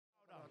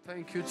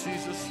Thank you,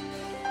 Jesus.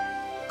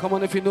 Come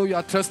on, if you know you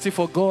are thirsty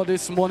for God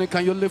this morning,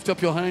 can you lift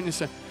up your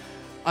hands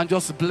and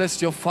just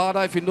bless your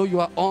Father? If you know you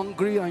are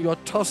hungry and you are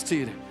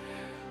thirsty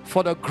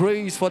for the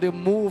grace, for the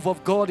move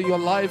of God in your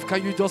life,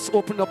 can you just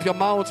open up your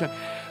mouth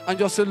and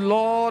just say,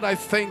 Lord, I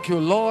thank you.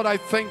 Lord, I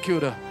thank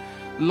you.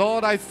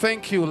 Lord, I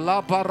thank you.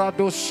 La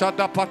barado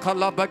shada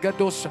pakala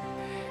bagados.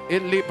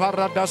 Ili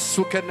barada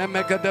sukene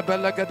megade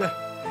belegade.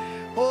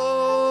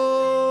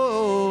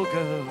 Oh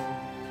God.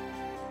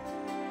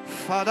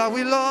 Father,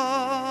 we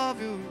love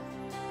you.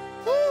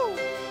 Woo.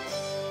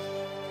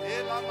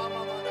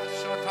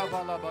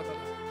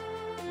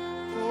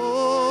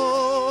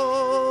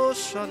 Oh,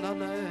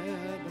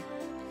 Shananel.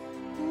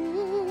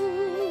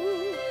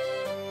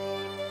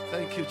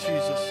 Thank you,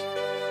 Jesus.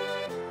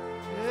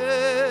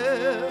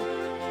 Yeah.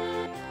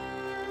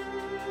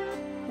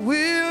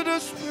 We'll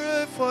just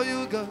pray for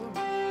you, God.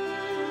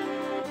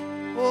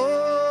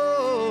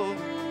 Oh,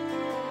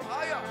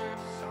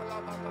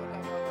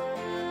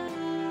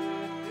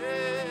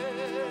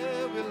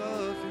 yeah, we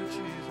love you,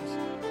 Jesus.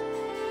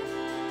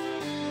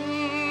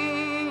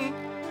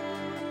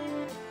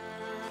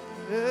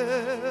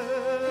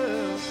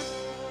 Yeah.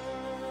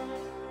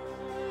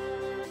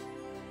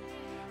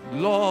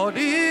 Lord,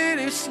 it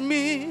is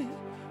me,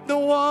 the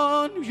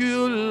one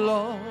you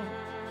love.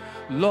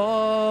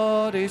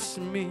 Lord, it's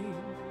me.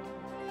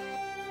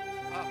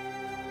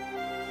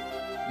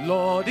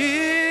 Lord,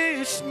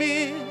 it's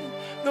me,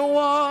 the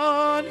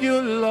one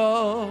you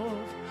love.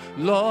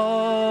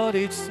 Lord,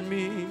 it's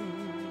me.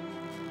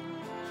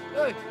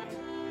 Hey.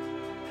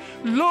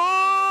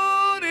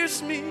 Lord,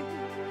 it's me,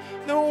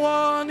 the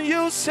one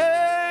you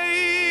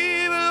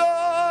save.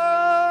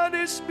 Lord,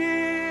 it's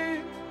me.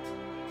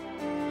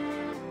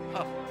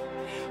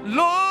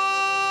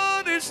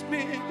 Lord, it's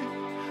me,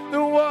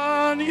 the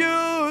one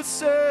you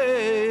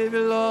save.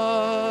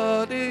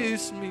 Lord,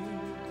 it's me.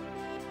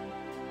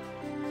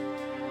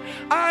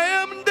 I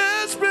am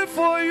desperate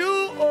for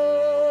you.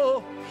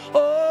 Oh,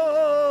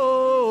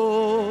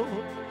 oh,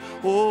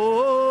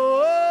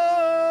 oh,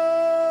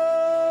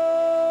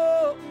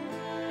 oh.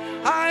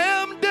 I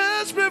am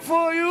desperate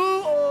for you.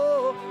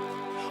 Oh,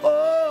 oh,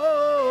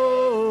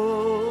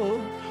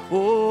 oh,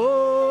 oh.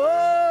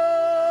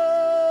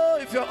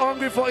 If you're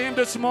hungry for him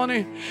this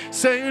morning,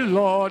 say,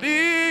 Lord,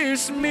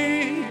 it's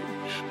me,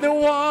 the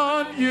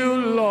one you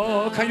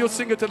love. Can you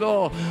sing it to the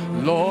Lord?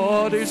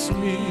 Lord, it's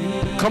me.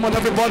 Come on,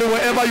 everybody,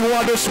 wherever you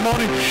are this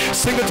morning,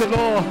 sing it to the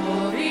Lord.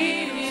 Lord,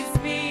 it is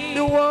me,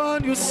 the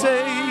one you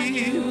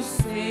save.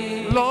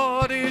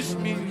 Lord, it's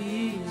me.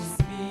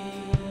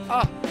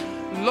 Ah,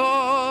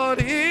 Lord,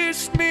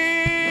 it's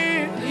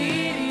me,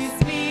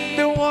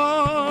 the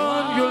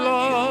one you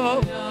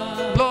love.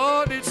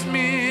 Lord, it's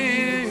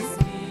me.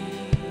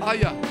 Ah,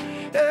 yeah.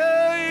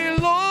 Hey,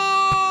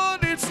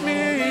 Lord, it's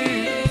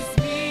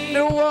me,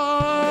 the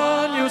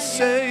one you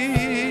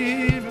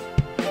save.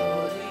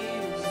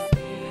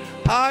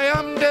 I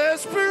am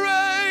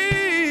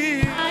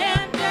desperate. I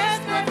am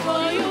desperate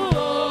for you.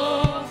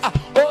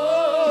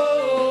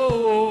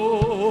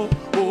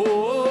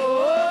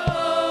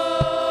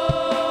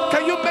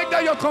 Can you make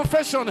that your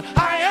confession?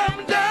 I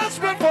am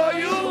desperate for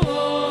you.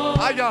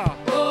 Yeah.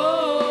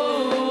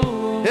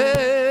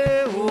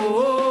 Hey,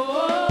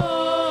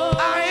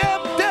 I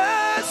am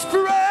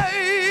desperate. I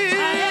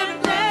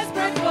am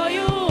desperate for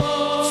you.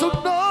 To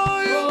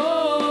know you.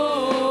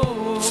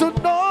 To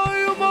know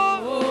you more.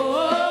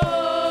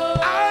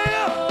 I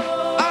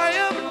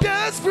am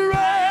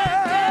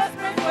desperate.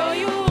 Desperate for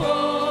you.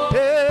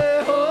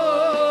 Hey,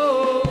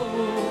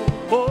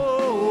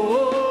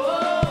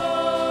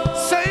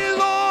 say,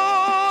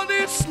 Lord,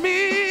 it's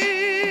me.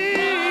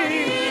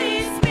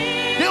 It is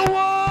me, The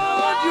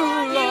one you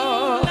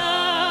love.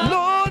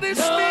 Lord, it's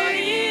Lord, me.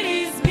 it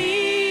is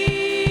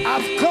me.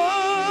 I've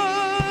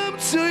come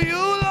to you,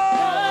 Lord.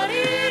 Lord,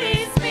 it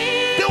is me.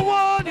 The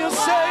one you The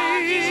one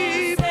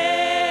save.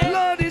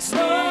 Lord, it's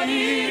Lord,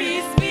 me. it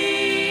is me.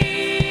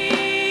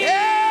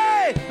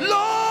 Hey,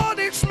 Lord,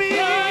 it's me.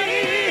 Lord,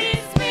 it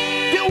is me.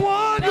 The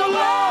one you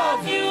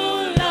love. You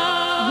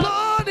love.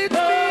 Lord, it's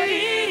Lord, me.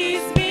 it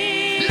is me.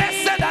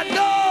 Blessed are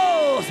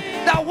those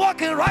that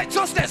walk in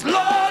righteousness.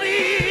 Lord,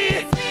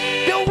 it's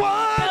the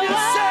one you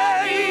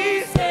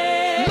save.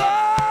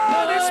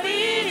 Lord, it's Lord,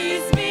 me. it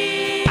is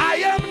me. I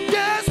am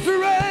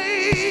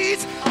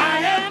desperate. I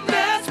am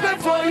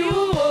desperate for you.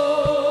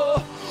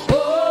 Oh,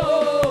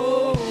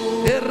 oh,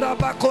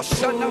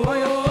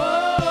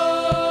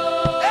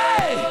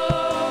 hey,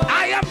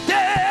 I am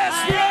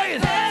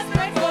desperate.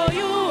 Desperate for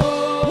you.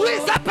 Who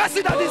is that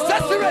person that is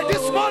desperate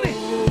this morning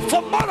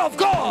for more of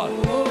God?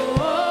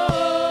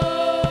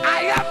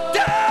 I am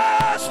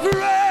desperate.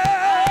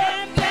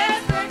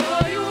 Desperate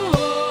for you.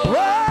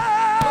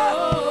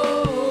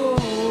 Whoa.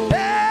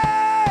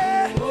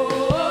 Hey.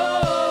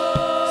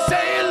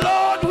 Say,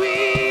 Lord,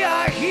 we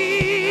are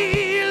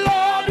here.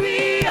 Lord,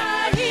 we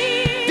are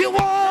the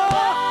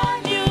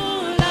one. You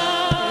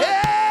love.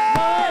 Hey.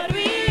 Lord,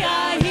 we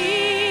are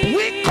here.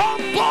 We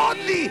come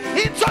boldly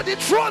into the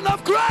throne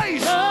of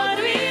grace Lord,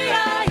 we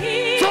are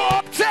here. to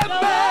obtain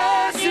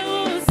mercy.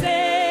 You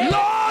say,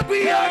 Lord,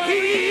 we are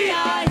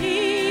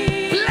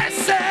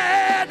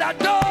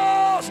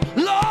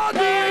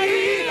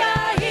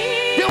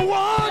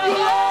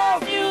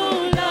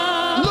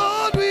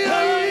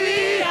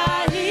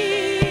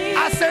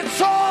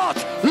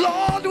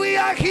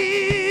are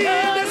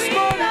here this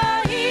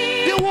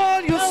morning. The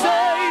one you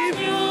save.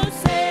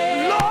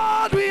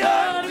 Lord, we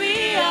are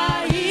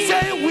here.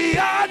 Say we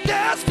are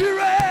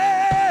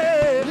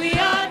desperate. We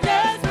are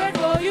desperate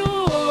for you.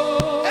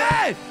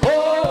 Hey! Oh,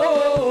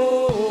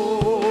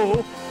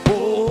 oh, oh,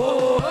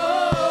 oh,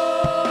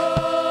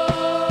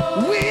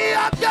 oh. We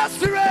are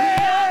desperate.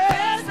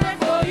 Desperate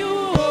for you.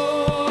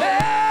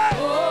 Hey!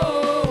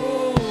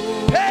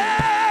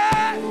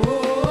 Hey!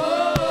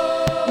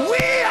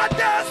 We are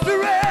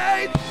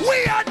desperate. We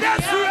are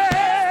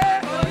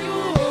desperate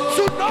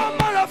to know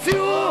more of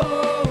you,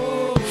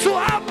 to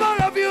have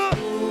more of you.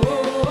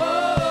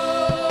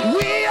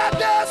 We are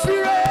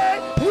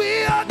desperate. We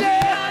are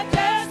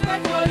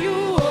Desperate for you.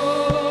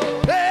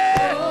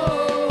 Hey!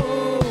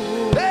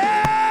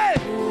 Hey!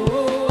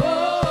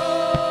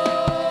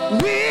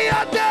 We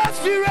are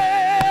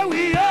desperate.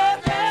 We are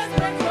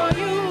Desperate for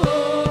you.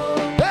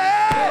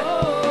 Hey!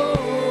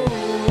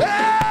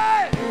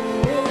 Hey!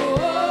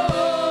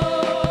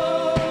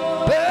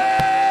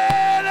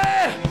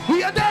 Hey!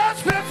 We are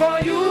desperate for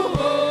you.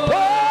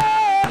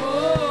 Oh!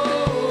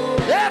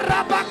 Hey,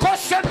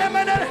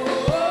 Rabakoshenemene.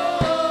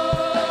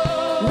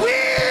 We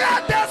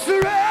are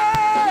desperate.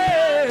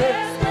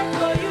 Desperate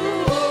for you.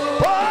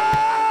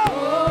 Oh!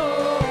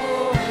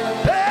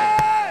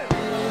 Hey!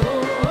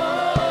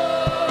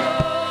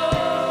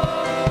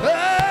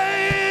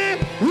 Hey!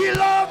 We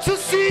love to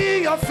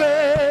see your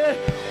face.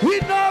 We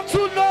love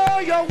to know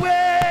your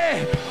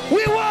way.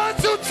 We want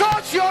to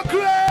touch your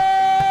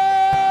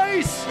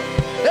grace.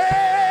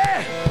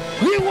 Hey!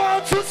 We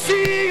want to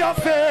see your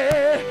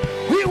face.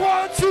 We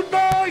want to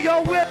know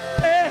your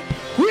way.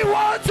 We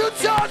want to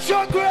touch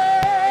your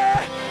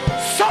grace.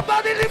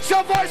 Somebody lift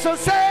your voice and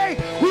say,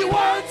 we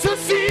want to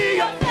see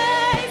your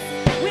Face.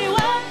 We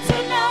want to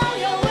know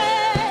your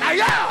way.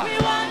 Aya! We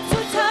want to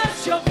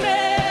touch your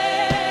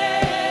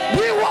face.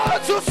 We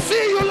want to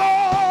see you,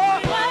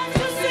 Lord. We want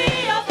to see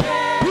your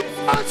face. We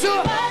want to. We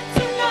want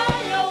to know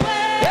your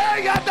way. Hey,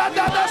 yeah, da,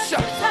 da, da, To sha.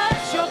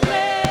 touch your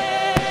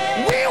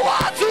grace. We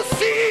want to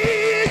see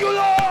you,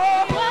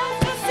 Lord. We want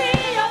to see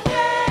your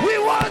face. We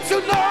want to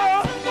know.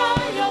 Know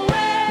your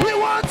way. We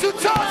want to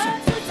touch.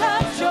 Want to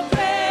touch your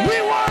grace. We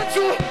want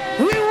to.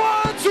 We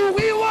want to.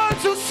 We want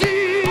to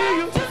see you.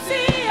 Want to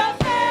see your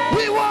face.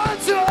 We want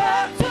to.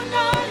 To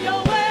know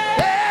your way.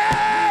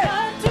 Hey,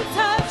 Want to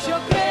touch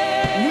your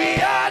grace. we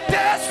are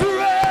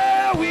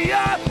desperate.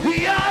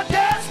 We are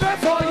desperate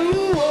for you.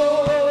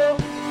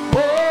 Oh,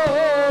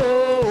 oh,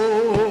 oh,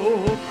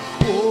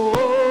 oh,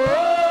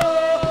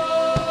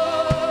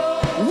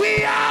 oh. We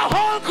are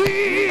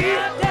hungry.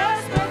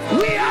 Desperate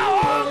We are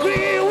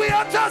hungry. We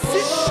are thirsty.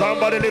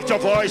 Somebody lift your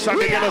voice and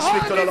We begin are to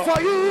speak to the hungry Lord.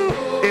 for you.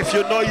 If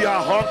you know you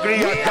are hungry,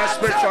 you We are are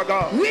desperate for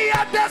God. We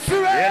are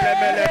desperate.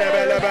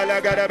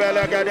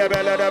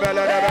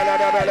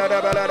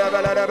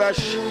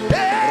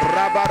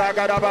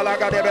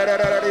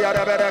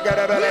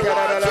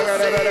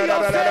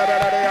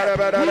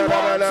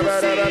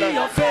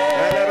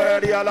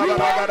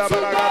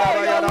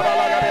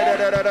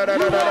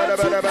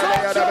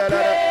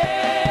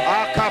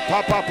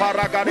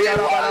 We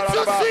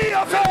want to see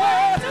your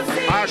face.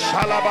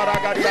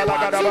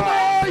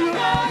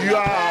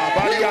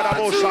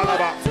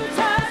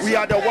 We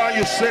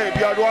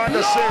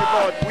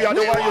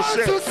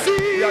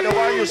are the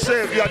one you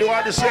save. You are the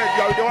one to save,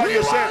 Lord. We are the one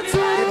you save. You are the one you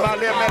save. You are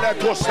the one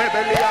to save.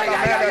 You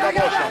are the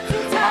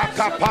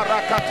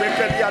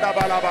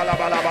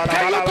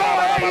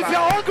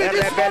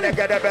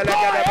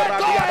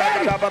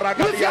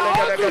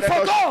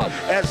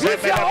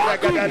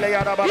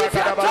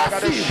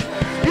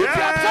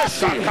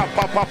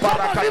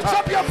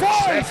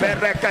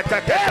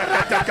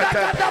one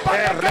you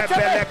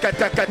save.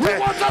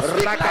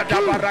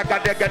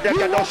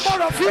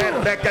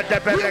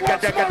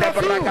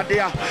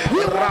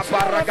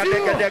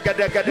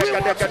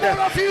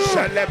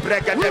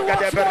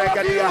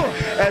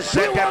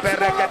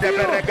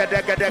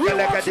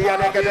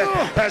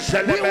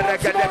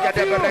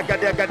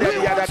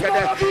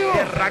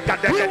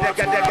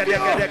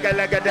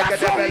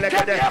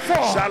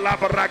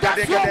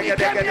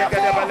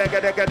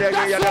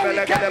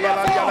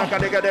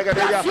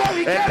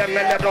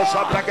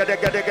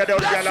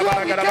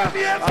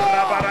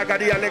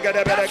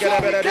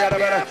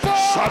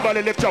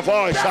 Somebody lift your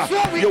voice.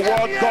 You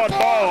want God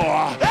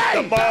more.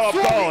 The more of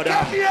God.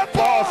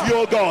 More of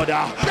you, God.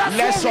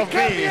 Less of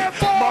me.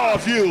 More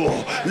of you.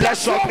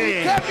 Less of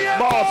me.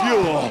 More of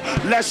you.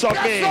 Less of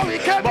me.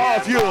 More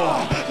of you.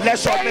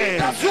 Less of me.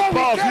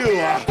 More of you.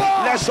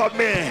 Less of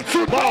me.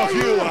 More of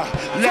you.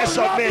 Less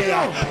of me.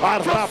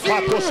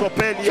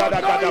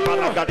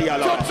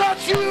 To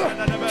touch you,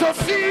 to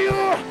see you,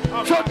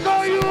 to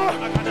know you,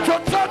 to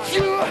touch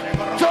you,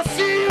 to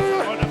see you,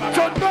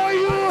 to know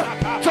you,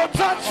 to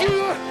touch you,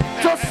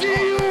 to see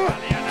you,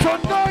 to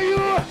know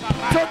you,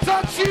 to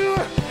touch you,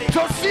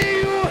 to see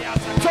you,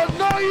 to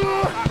know you,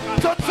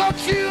 to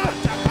touch you,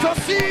 to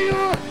see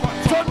you,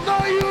 to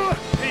know you,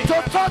 to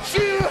touch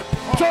you,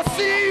 to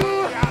see you,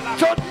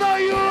 to know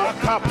you,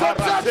 to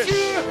touch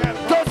you,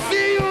 to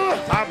see you.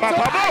 Come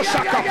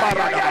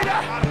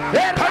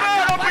on,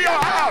 open your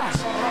heart,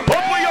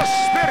 open your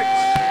spirit.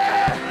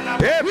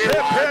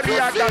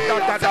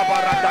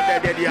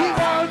 We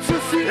want to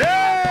see.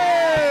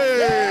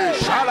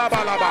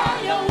 Shalabalaba.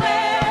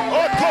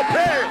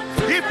 Otope,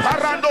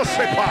 Iparando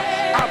sepa,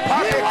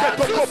 Apare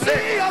ketokope,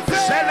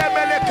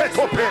 Selemele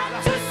ketope,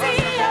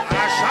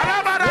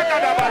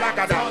 Shalabaragada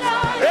balagada.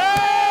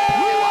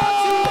 We want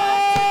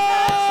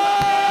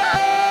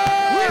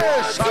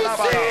to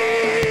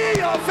see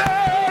your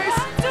face.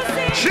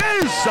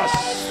 Jesus.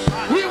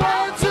 We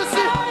want to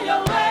see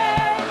your way.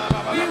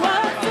 We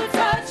want to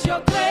touch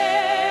your grace.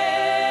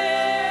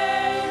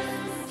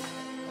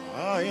 I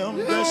am We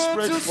want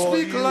desperate to for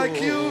speak you.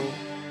 like you.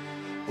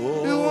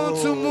 We want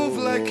to move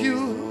like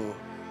you.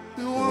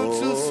 We want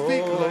to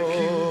speak like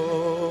you.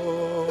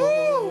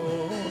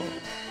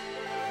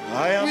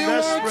 I am We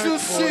want desperate to for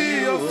see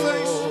you. your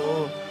face.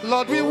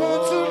 Lord, we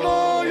want to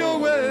know your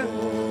way.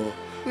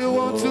 We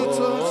want to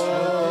touch.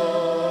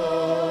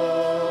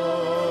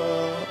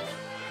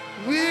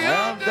 We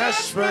are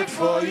Desperate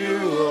for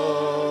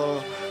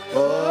you.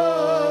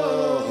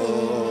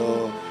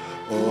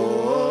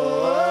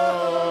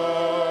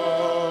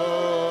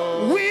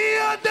 We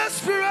are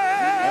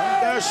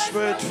desperate.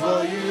 Desperate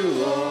for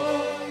you.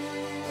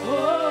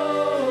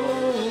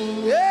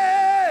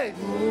 Yeah.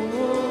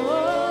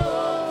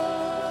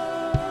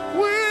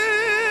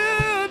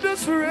 We're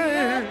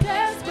desperate.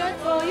 Desperate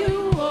for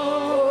you.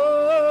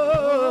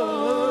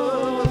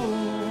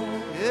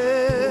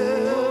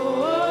 Yeah.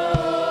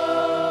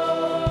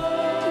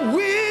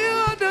 We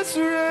are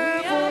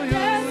desperate for you.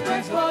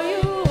 Desperate for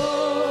you.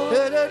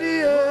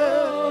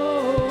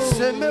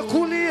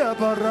 Semekulia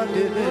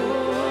baradele.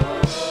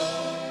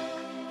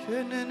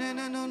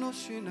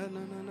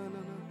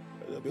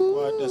 There'll be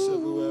quietness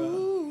everywhere.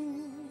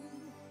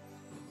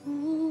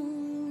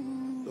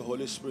 The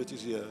Holy Spirit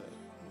is here.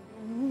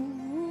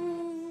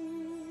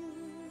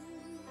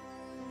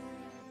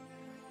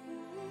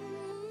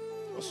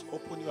 Just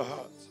open your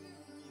heart.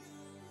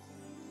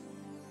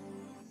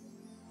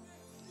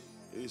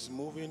 He's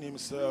moving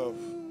himself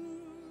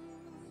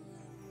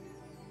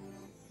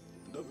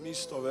in the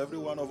midst of every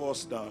one of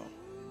us now.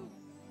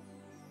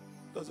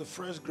 There's a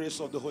fresh grace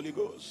of the Holy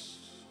Ghost.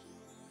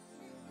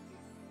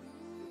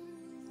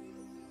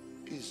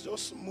 He's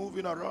just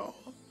moving around,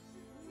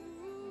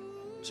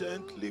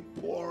 gently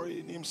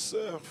pouring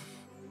himself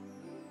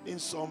in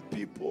some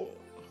people.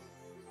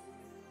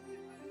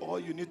 All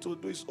you need to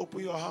do is open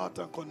your heart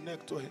and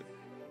connect to him.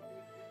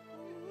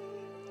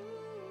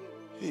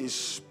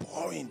 He's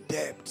pouring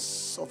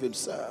depths of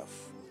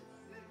himself.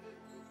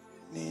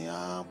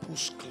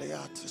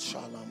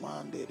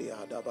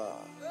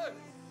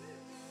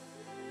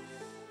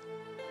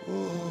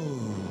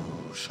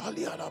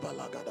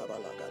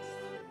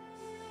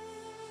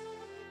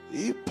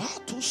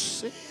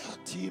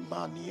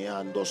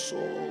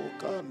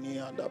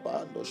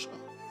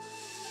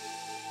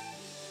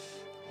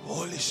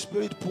 Holy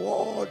Spirit,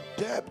 pour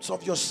depths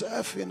of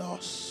yourself in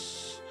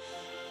us.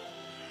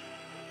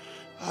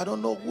 I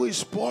don't know who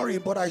is pouring,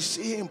 but I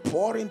see him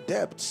pouring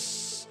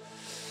depths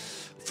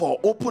for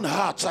open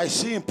hearts. I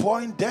see him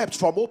pouring depths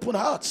from open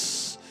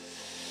hearts.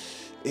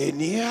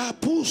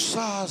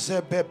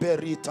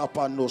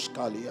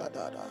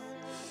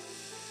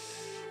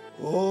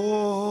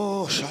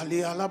 Oh,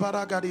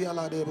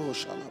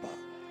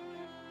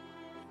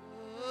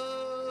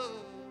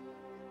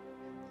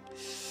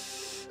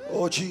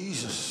 oh,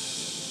 Jesus.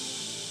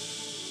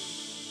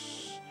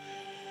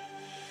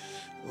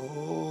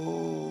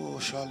 Oh,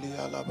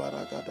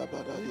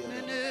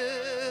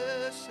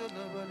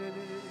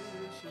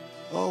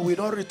 oh, we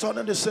don't return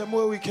in the same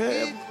way we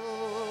came.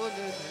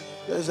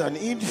 There's an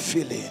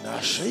infilling.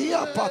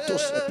 Ashia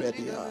patos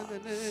epedia.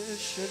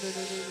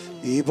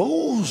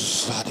 Ibo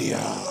sadia.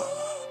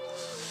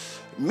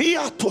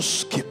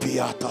 Miatos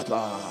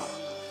kipiatata.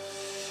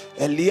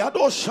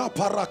 Eliado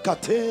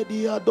shaparakate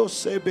diado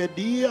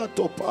sebedia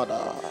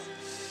topada.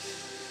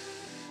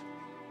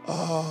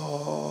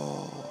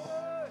 Oh.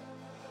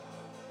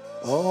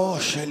 Oh,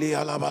 Sheli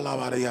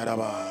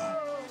alabalabariaraba.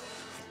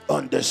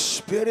 And the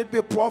spirit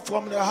be poured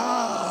from the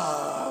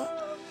heart.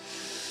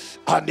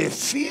 And the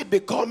feet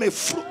become a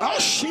fruit.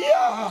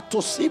 Ashia to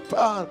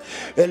sipan.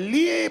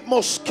 Eli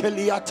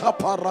moskeliata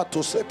para to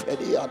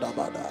sepedia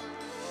dabada.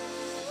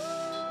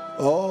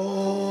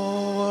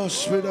 Oh,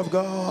 Spirit of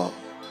God.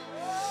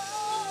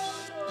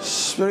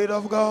 Spirit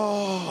of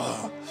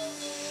God.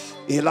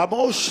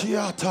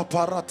 Ilamoshia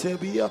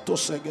taparatebia to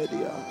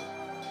segedia.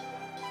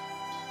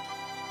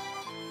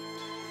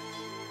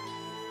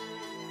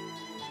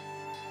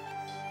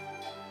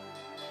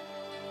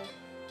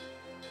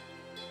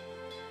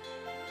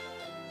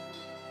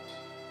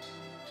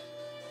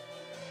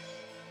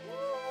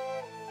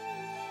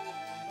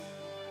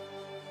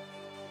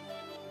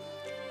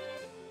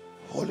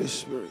 Holy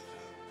Spirit,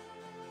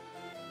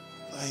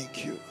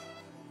 thank you.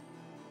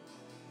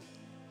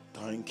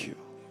 Thank you.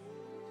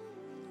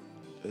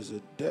 There's a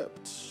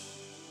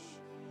depth.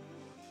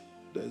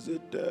 There's a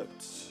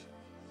depth.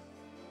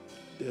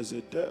 There's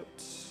a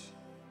depth.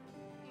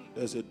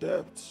 There's a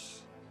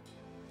depth.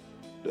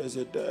 There's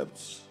a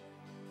depth.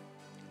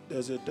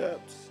 There's a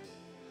depth.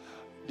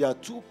 There are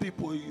two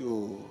people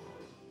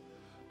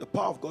the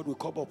power of God will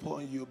come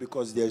upon you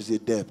because there's a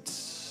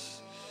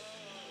depth.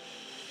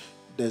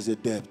 There's a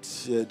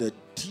depth. The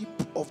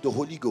deep of the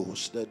Holy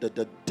Ghost,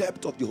 the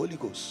depth of the Holy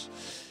Ghost.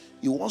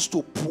 He wants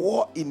to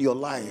pour in your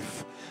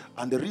life.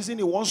 And the reason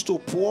he wants to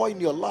pour in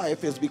your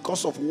life is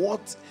because of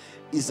what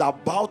is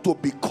about to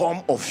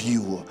become of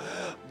you.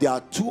 There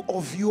are two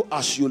of you.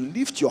 As you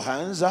lift your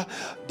hands,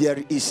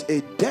 there is a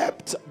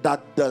depth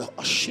that the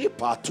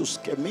shepherd to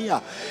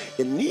skemia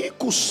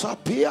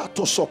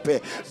to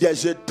sope.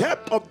 There's a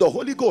depth of the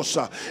Holy Ghost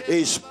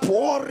is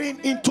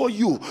pouring into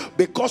you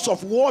because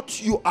of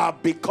what you are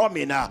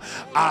becoming.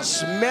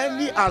 As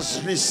many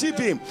as receive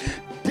him,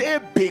 they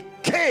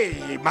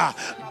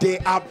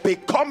are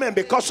becoming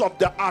because of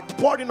the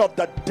outpouring of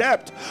the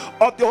depth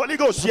of the Holy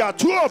Ghost. There are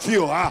two of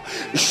you.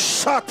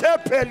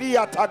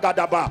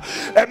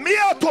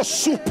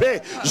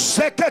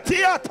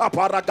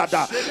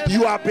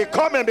 You are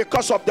becoming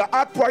because of the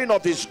outpouring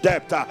of his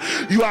depth.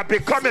 You are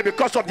becoming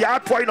because of the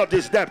outpouring of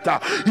this depth.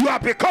 You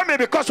are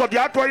becoming because of the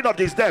outpouring of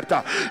this depth.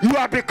 You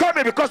are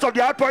becoming because of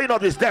the outpouring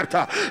of this depth.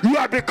 You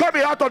are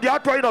becoming out of the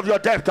outpouring of your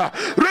depth.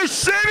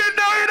 Receive it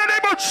now in the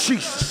name of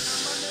Jesus.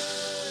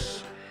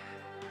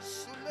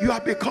 You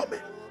are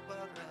becoming.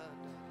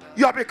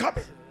 You are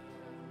becoming.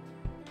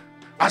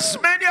 As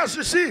many as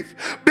receive,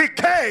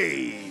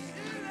 became.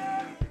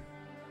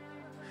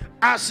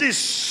 As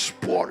he's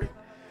pouring.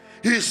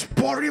 He's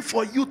pouring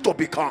for you to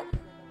become.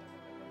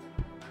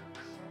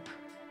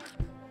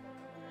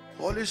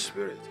 Holy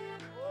Spirit,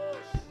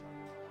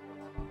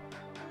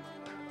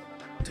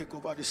 take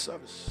over the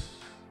service.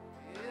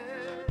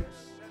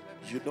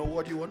 You know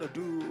what you want to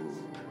do.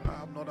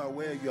 I'm not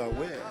aware you are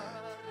aware.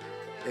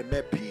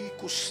 Emepi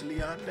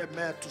kusliande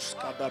metus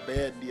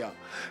kadabendia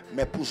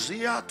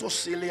mepuzia to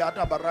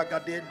siliada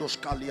baragade dos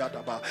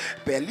kaliada ba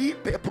peli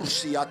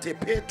peprusia te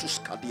petus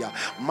kadia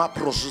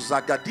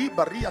maprozagadi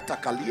baria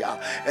takalia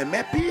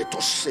emepi to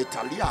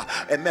setalia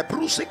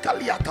emeprusi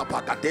kalia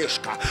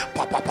tapagadeshka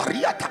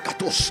papaparia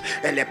takatus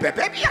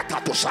elepebia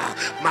tatusa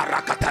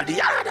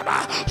marakatalia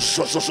ba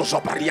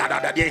zozozo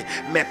bariada de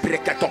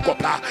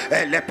mepreketokopa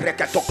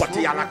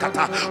elepreketokotia la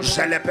kata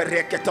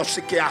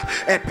zelepereketosikia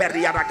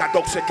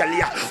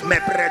eperiaragadoksekelia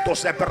me predo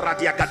se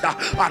bradia gada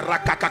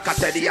araka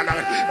kateria na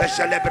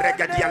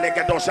celebregadia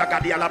legadosa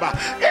gadia laba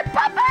e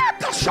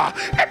papatasa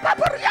e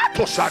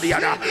papariato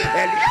sadiana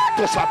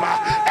eliato saba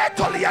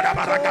etoliana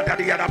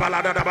baragadia na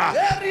balada ba.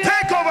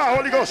 Take over,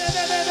 Holy Ghost.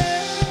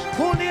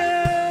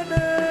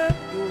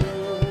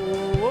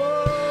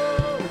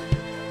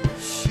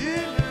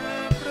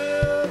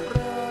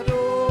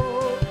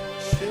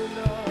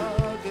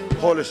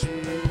 Holy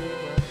Spirit.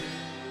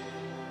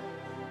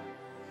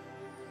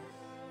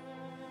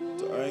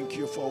 Thank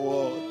you for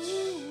words.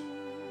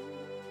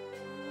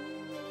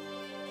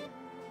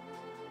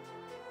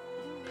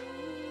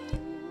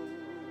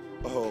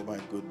 Oh my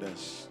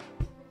goodness.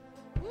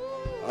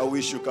 I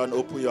wish you can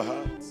open your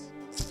heart.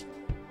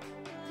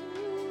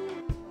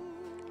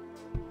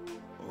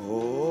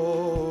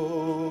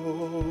 Oh,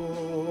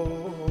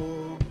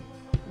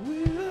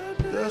 we are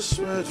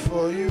desperate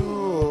for you.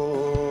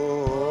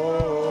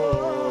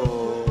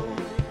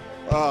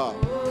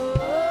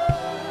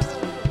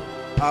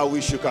 I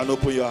wish you can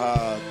open your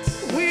heart.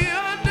 We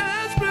are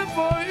desperate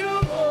for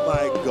you.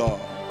 My God.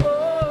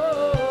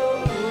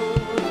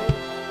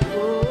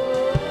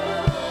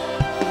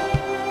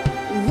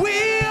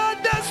 We are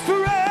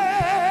desperate.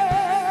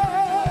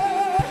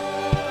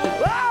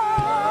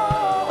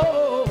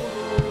 Oh,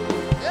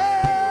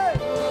 yeah.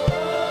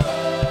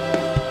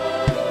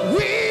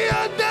 We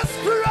are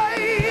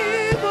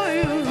desperate for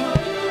you.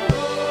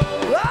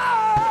 Oh,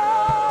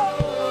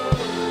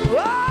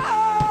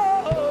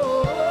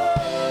 oh.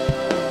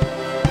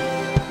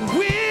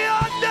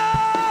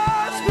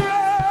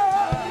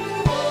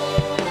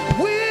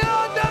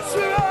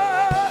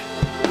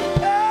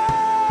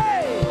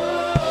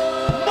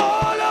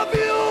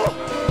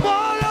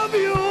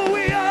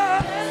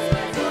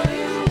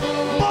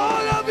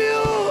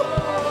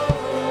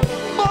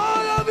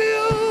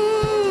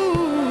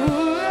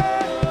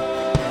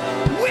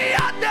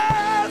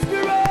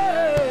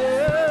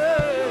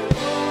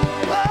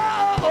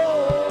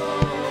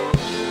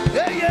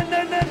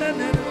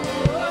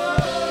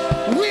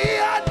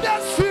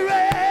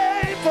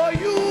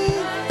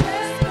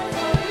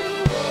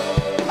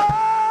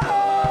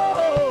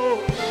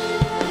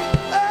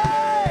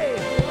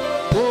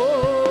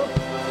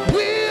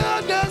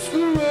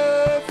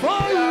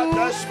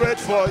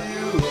 For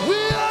you.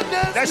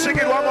 Let's sing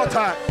it one more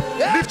time.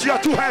 Lift your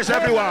two hands,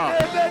 everyone.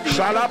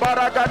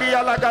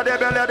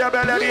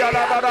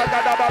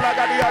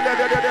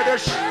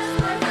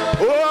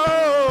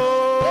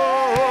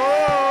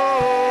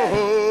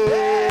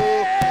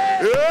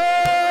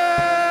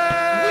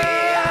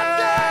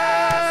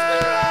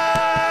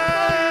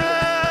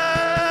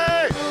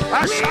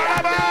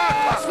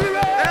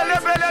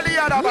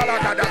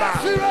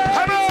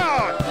 Come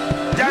on.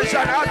 There's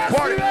an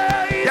outpouring.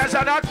 There's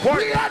an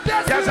outpouring.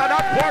 There's an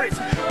outpouring.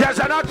 There's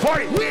an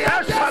outpouring.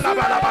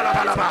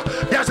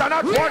 There's an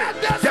outpouring.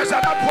 There's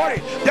an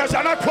outpouring. There's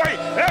an outpouring.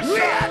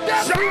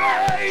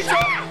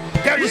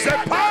 There is a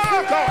power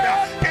of God.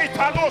 There's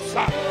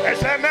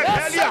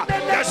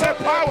a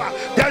power.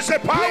 There's a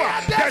power.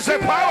 There's a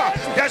power.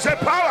 There's a power. There's a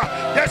power.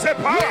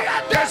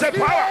 There's a power.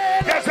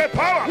 There's a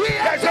power.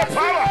 There's a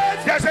power.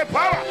 There's a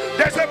power.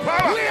 There's a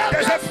power.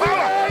 There's a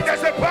power.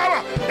 There's a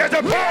power. There's a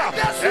power.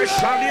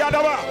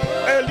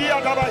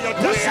 Your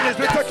destiny is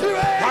taken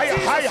higher,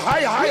 higher,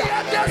 higher, higher.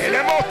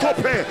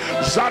 Elemotope,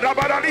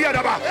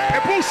 Zadabadaliadaba,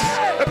 Ebus,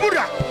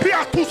 Ebuda,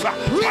 Piatusa,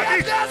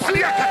 Padik,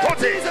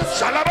 Padiakatote,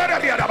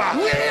 Salabadaliadaba.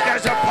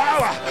 There's a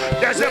power,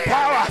 there's a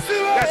power,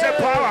 there's a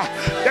power,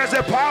 there's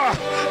a power,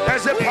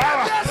 there's a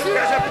power,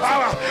 there's a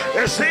power.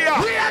 There's here,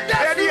 we are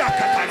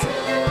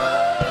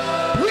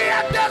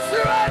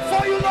desperate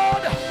for you,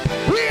 Lord.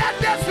 We are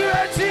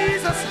desperate,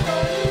 Jesus.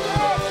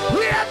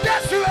 We are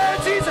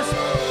desperate, Jesus.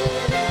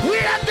 We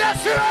are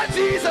desperate,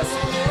 Jesus.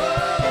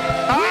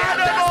 We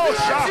are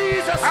desperate,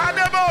 Jesus. We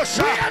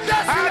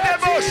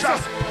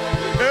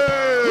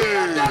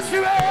are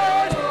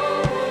desperate,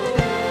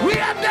 we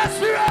are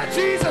desperate,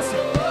 Jesus.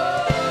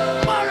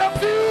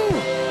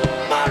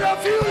 More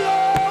of you,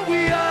 Lord.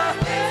 We are.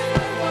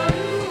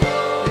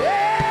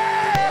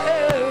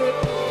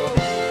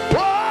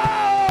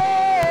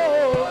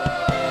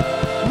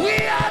 We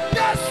are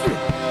desperate.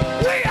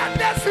 We are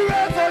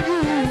desperate for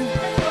you.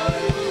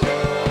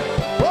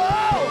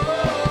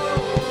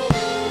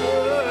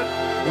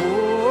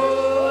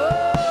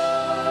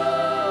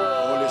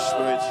 Holy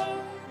Spirit.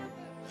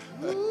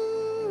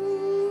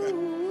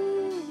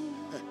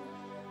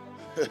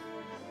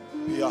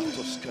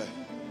 Piatoske.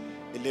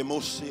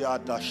 Elemosia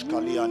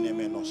dashkalia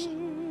nemenos.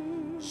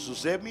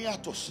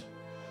 Zuzemiatos.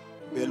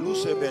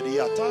 Beluse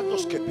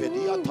beriatados ke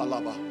pedia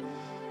talaba.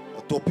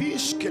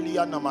 Topis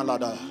keliana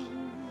malada.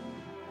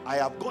 I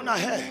have gone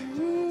ahead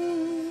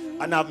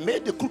and I've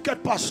made the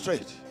crooked path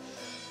straight.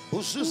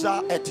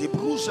 Buzuza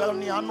etibruza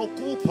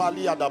nianoku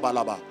palia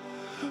dabalaba.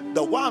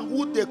 The one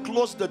who they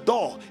closed the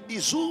door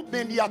is the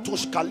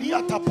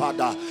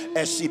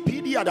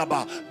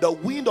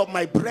wind of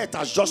my breath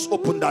has just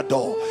opened that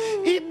door.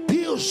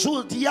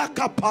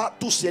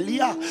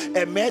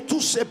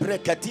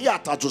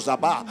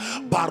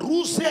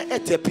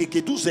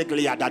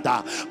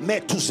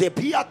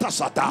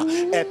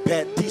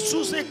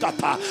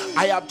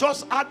 I have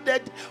just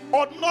added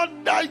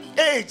another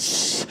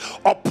age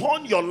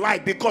upon your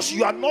life because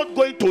you are not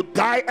going to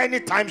die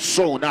anytime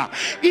soon.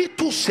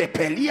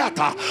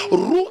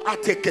 Ru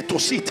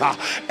ateketosita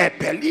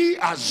epeli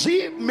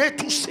azi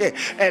metuse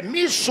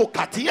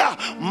emisokatia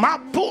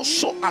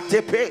maposo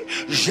atepe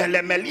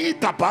jelemeli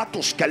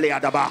tabatus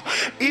keleadaba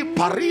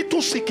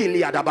iparitu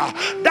sikiliadaba.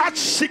 That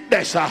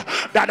sickness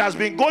that has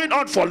been going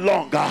on for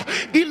longer,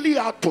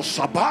 iliato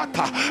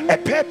sabata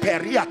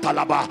epeperia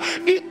talaba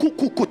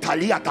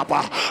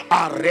ikukukutaliataba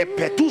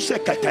arepetuse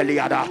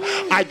keteliada.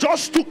 I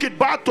just took it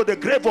back to the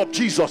grave of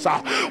Jesus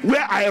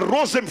where I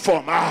rose him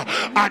from,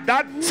 and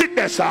that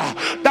sickness,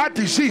 that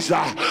disease,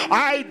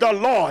 I, the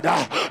Lord,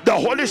 the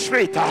Holy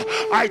Spirit,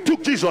 I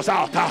took Jesus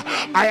out.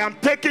 I am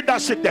taking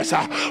that sickness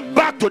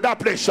back to that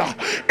place in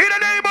the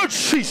name of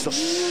Jesus.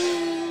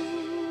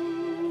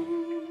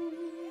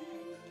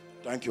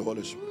 Thank you,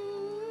 Holy Spirit.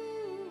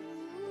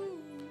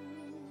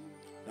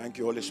 Thank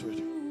you, Holy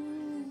Spirit.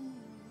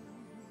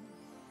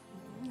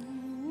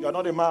 You are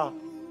not a man,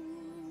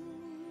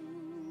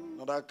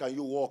 neither can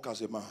you walk as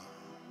a man.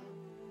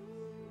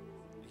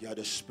 You are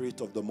the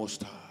Spirit of the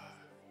Most High.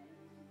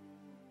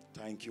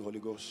 Thank you, Holy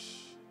Ghost,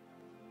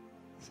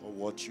 for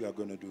what you are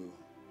going to do.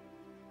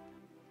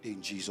 In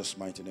Jesus'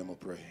 mighty name I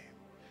pray.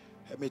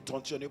 Let me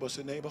turn to your neighbor.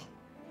 Say, neighbor,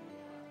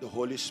 the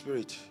Holy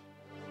Spirit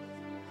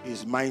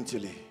is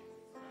mightily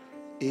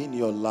in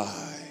your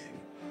life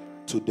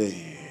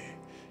today.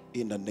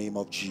 In the name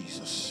of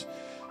Jesus.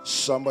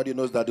 Somebody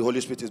knows that the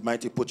Holy Spirit is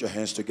mighty. Put your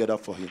hands together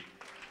for him.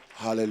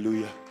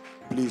 Hallelujah.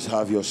 Please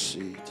have your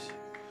seat.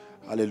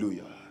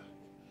 Hallelujah.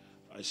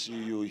 I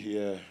see you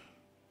here.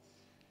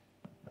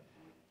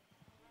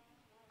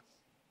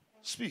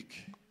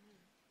 Speak.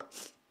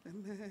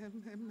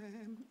 Amen,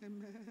 amen,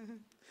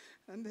 amen.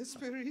 And the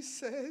Spirit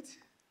said,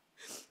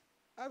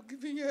 I've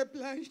given you a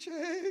blank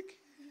check.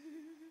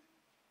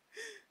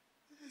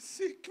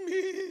 Seek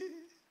me,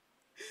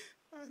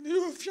 and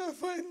you shall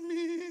find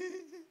me.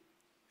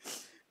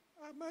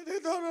 I'm at the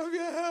door of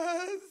your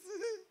house.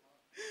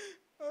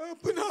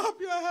 Open up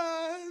your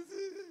house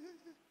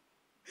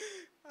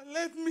and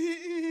let me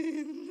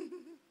in.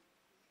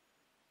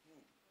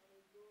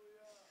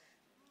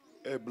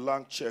 A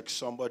blank check.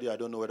 Somebody, I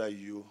don't know whether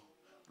you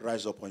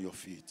rise up on your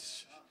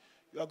feet.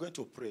 You are going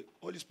to pray.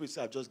 Holy Spirit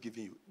said, I've just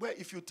given you. Well,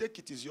 if you take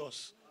it, it's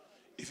yours.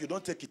 If you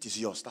don't take it, it's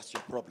yours. That's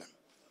your problem.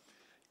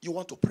 You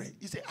want to pray.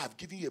 He said, I've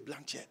given you a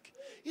blank check.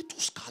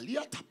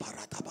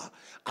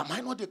 Am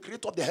I not the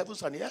creator of the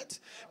heavens and the earth?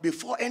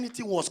 Before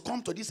anything was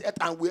come to this earth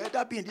and will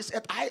ever be in this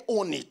earth, I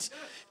own it.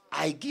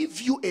 I give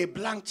you a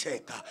blank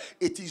check.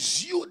 It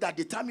is you that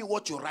determine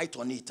what you write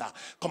on it.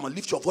 Come on,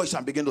 lift your voice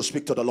and begin to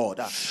speak to the Lord.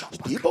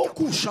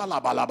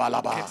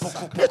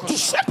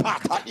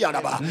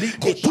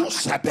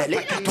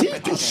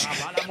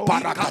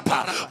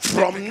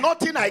 From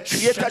nothing I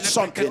created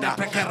something.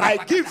 I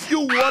give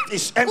you what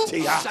is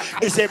empty.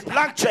 It's a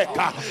blank check.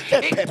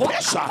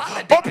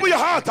 Open your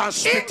heart and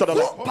speak to the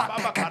Lord.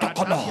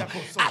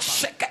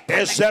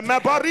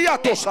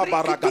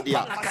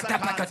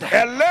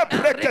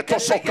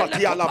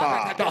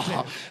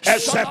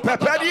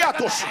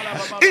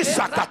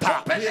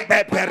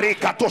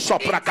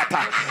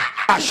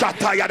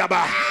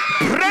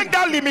 Bring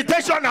that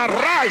limitation and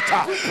write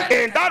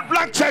in that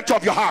blank check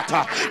of your heart.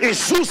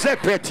 Isuze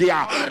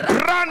petia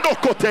brando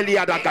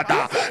kotelia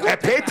dagada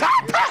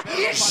epetata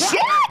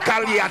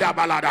sokalia da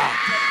balada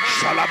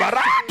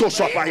shalabarato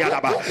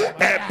sopayadaba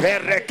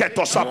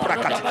epereketo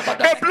soprakata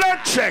a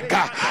blank check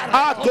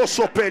ato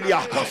sopelia.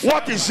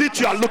 What is it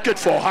you are looking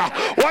for?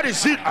 What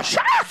is it?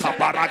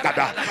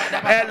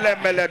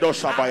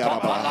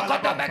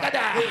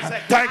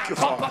 Thank you,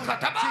 Father.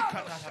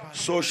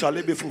 So shall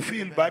it be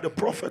fulfilled by the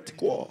prophetic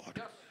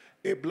word.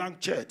 A blank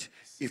check.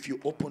 If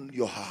you open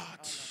your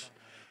heart,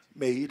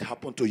 may it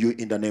happen to you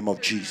in the name of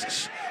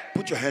Jesus.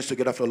 Put your hands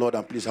together for the Lord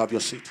and please have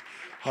your seat.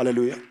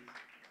 Hallelujah.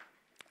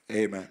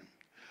 Amen.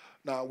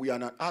 Now we are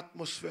in an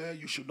atmosphere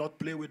you should not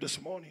play with this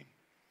morning.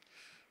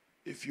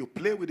 If you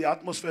play with the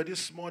atmosphere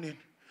this morning,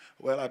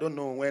 well, I don't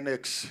know when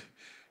next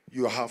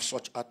you have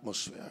such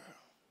atmosphere.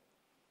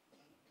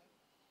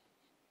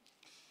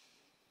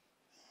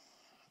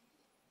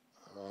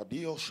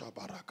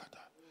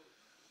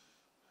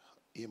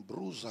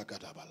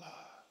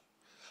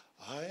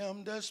 I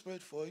am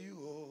desperate for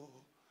you.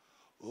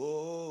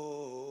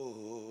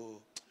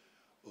 Oh,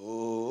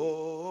 oh,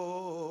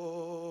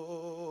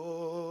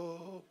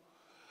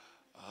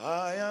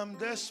 I am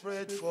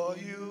desperate for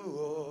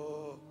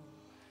you.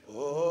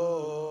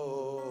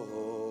 Oh,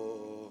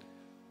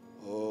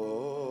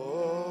 oh,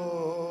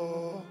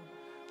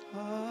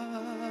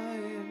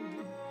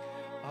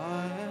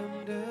 I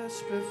am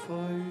desperate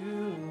for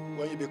you.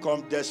 When you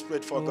become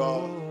desperate for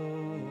God,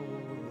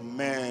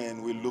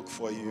 man will look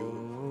for you.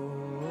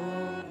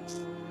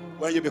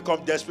 When you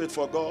become desperate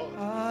for God,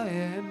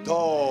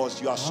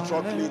 doors you are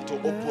struggling to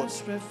open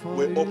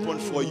will open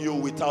for you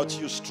without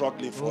you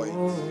struggling for it.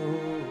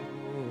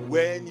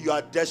 When you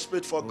are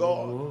desperate for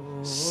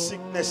God,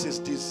 sicknesses,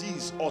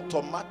 disease,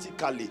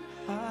 automatically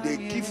they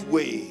give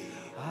way.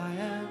 I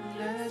am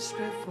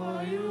desperate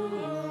for you.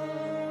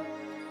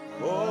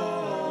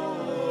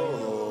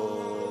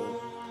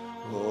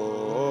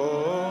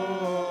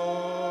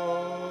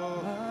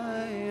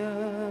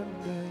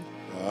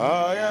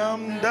 I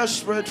am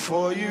desperate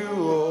for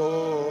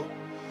you.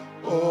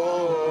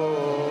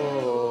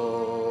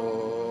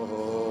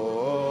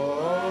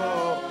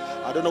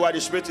 I don't know why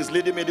the Spirit is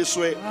leading me this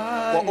way,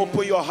 but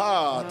open your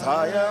heart.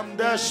 I am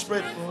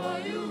desperate for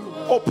you.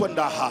 Open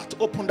that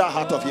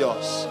heart of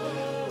yours.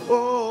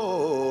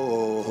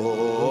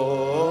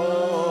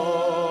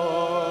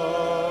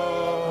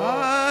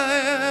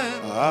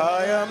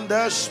 I am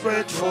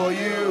desperate for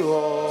you.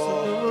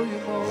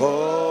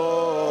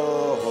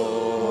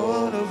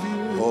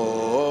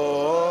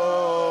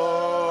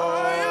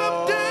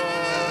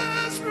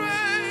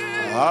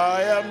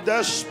 I am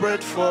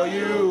desperate for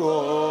you.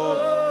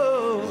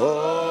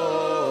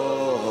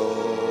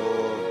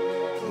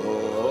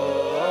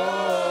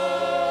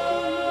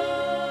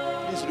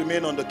 Please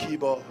remain on the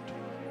keyboard.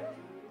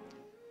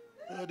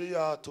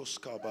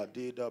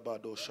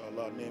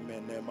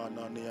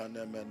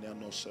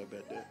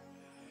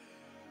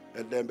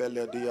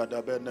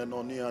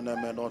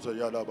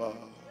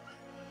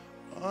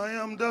 I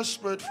am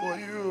desperate for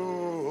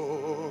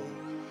you.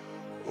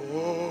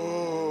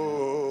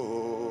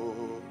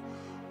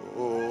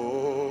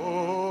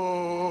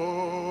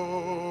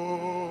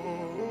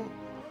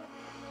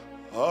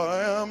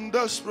 I am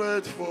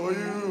desperate for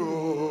you.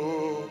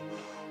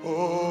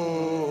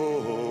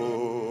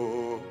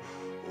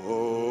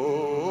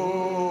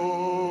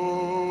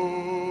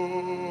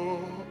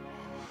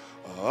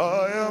 I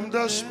am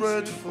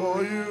desperate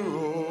for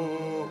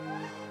you.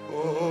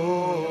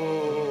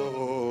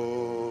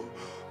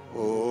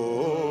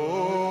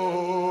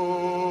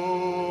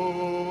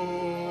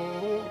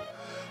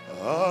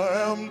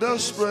 I am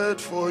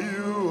desperate for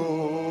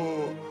you.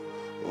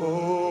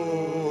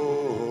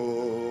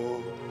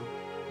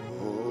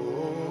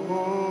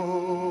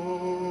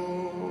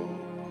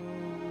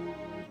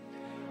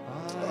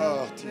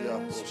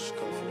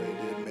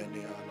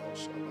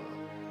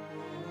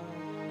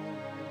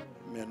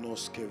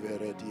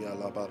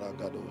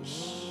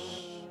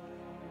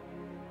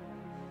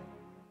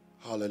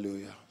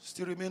 Hallelujah.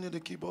 Still remain in the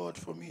keyboard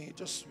for me.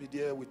 Just be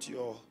there with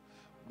your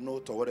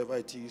note or whatever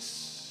it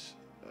is.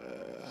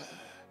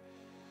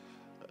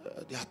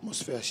 The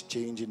atmosphere is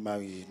changing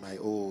my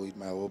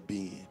whole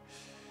being.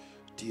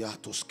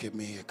 Diatos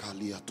keme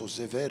kaliato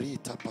zeveri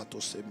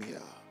tapato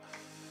semia.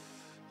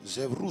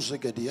 Zevruze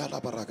gediala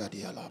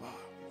baragadialaba.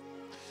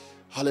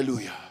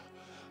 Hallelujah.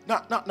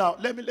 Now,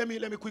 let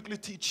me quickly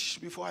teach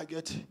before I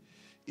get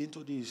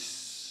into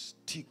this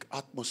thick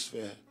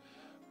atmosphere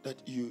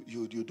that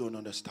you don't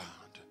understand.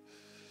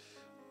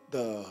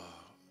 The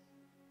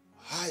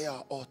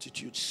higher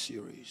altitude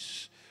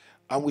series,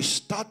 and we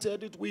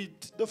started it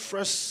with the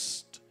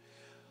first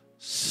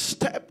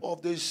step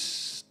of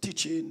this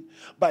teaching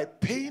by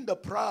paying the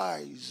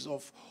price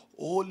of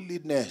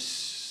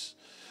holiness,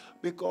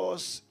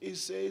 because it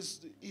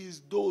says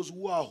it's those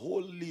who are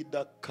holy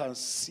that can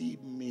see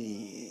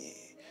me.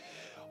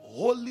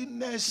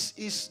 Holiness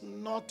is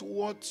not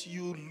what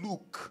you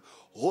look.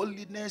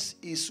 Holiness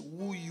is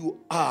who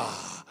you are.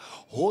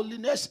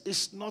 Holiness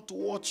is not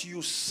what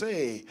you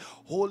say.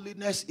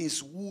 Holiness is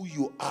who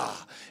you are.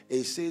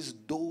 It says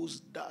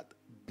those that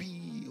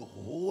be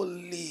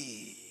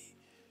holy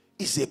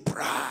is a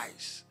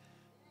price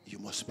you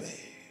must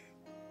pay.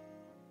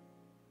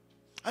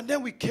 And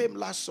then we came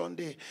last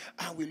Sunday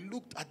and we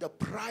looked at the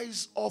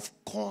price of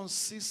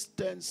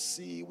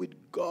consistency with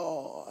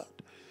God.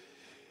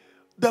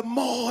 The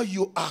more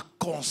you are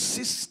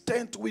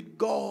consistent with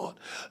God,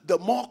 the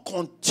more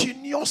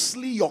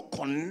continuously your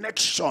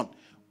connection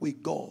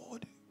with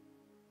God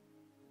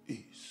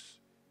is.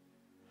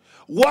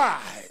 Why?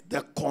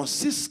 The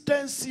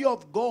consistency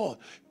of God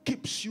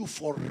keeps you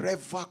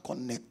forever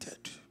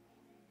connected.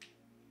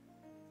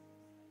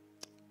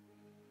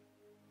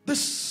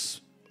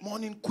 This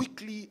morning,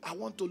 quickly, I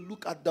want to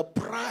look at the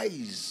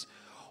price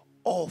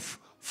of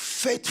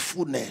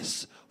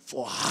faithfulness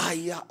for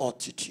higher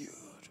altitude.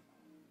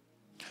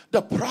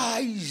 The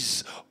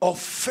price of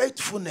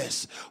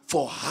faithfulness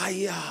for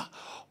higher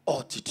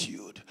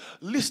altitude.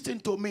 Listen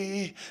to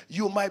me.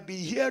 You might be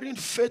hearing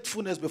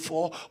faithfulness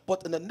before,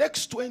 but in the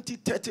next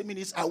 20-30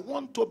 minutes, I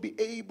want to be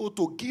able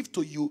to give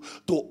to you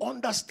to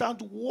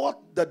understand what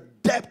the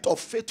depth of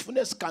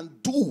faithfulness can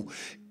do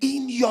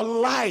in your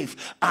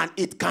life, and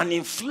it can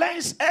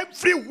influence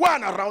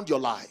everyone around your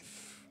life.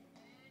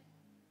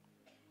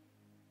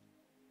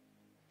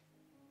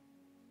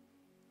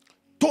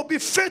 To be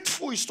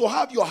faithful is to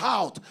have your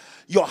heart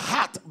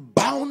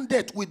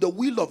bounded with the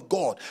will of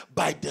God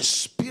by the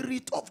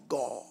Spirit of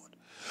God.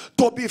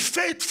 To be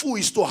faithful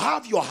is to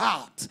have your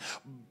heart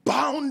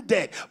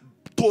bounded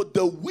to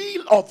the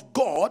will of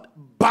God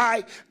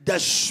by the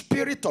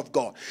Spirit of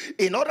God.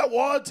 In other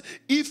words,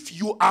 if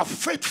you are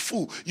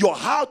faithful, your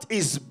heart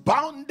is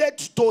bounded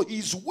to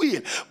His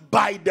will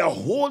by the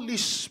Holy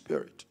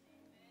Spirit.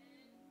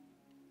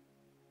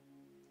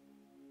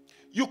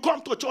 You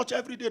come to church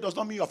every day does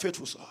not mean you are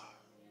faithful, sir.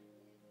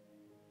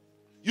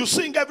 You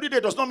sing every day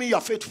does not mean you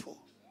are faithful.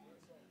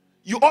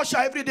 You usher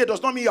every day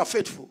does not mean you are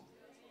faithful.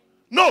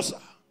 No, sir.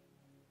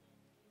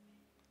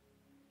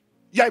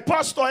 You are a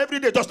pastor every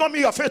day does not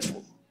mean you are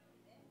faithful.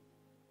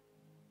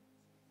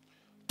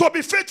 To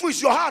be faithful is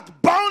your heart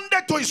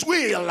bounded to His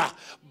will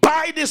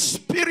by the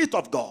Spirit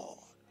of God.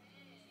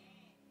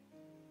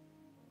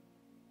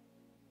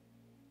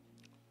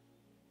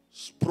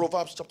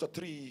 Proverbs chapter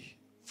 3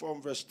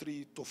 from verse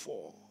 3 to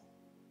 4.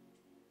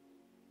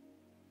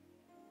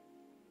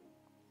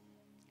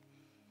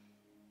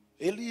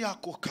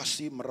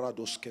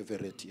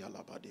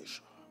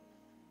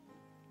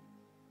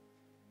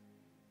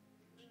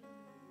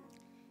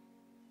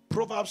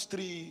 Proverbs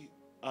 3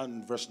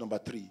 and verse number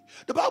 3.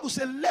 The Bible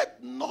says,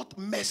 let not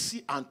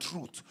mercy and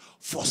truth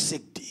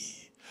forsake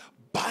thee.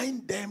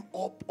 Bind them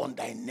up on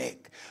thy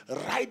neck.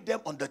 Write them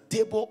on the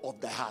table of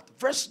thy heart.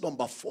 Verse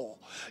number 4.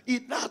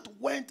 It not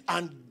went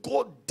and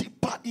go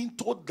deeper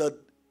into the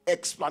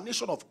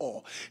explanation of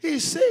all. He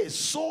says,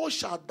 so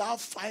shalt thou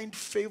find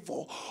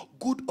favor,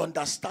 good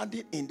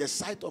understanding in the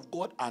sight of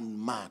God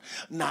and man.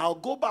 Now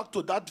go back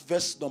to that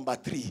verse number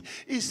 3.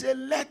 He said,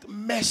 let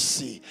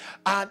mercy,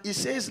 and he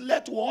says,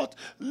 let what?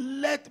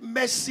 Let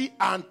mercy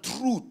and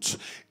truth.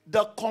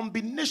 The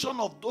combination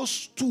of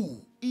those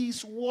two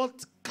is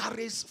what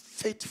carries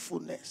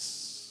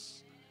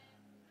faithfulness.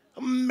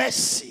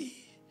 Mercy.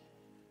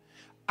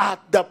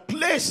 At the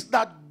place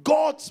that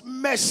God's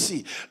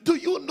mercy. Do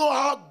you know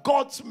how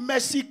God's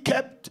mercy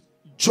kept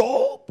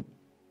Job?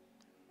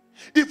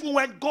 Even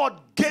when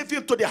God gave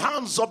him to the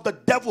hands of the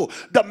devil,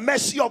 the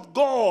mercy of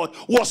God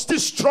was still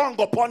strong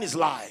upon his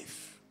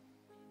life.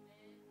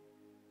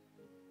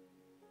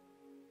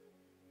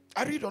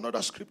 I read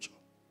another scripture.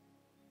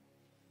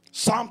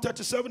 Psalm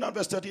 37 and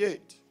verse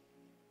 38.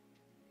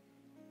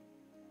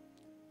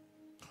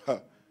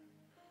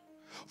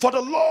 For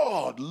the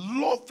Lord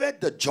loveth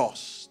the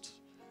just.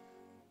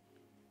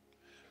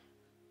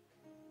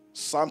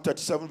 Psalm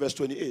 37 verse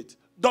 28.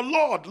 The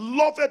Lord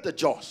loveth the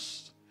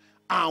just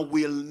and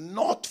will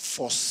not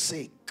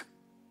forsake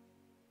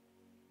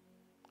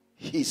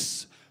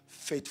His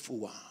faithful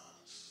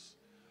ones.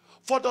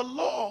 For the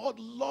Lord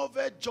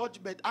loveth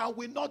judgment and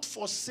will not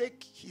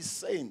forsake His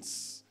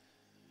saints.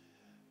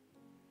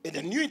 In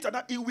the New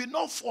International, He will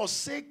not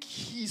forsake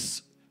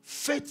His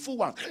faithful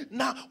ones.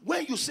 Now,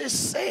 when you say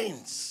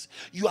saints,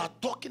 you are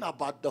talking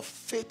about the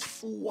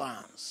faithful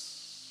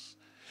ones.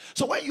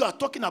 So when you are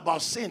talking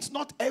about saints,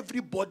 not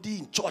everybody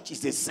in church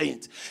is a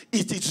saint.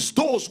 It is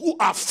those who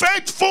are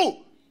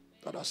faithful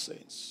that are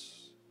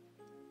saints.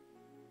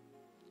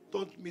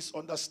 Don't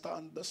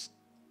misunderstand this.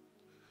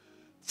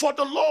 For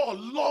the Lord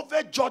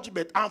loveth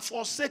judgment and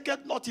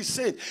forsaketh not his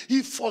saints.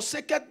 He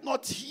forsaketh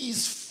not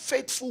his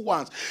faithful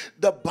ones.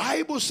 The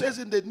Bible says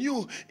in the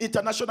New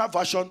International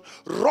Version,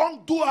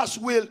 wrongdoers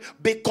will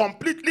be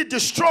completely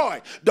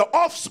destroyed. The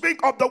offspring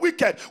of the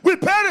wicked will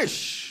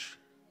perish.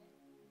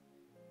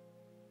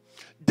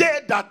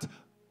 They that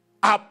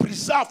are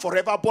preserved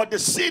forever, but the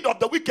seed of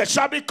the wicked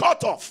shall be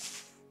cut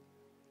off.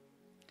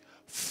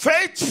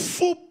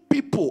 Faithful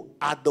people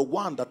are the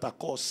ones that are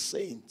called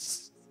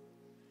saints.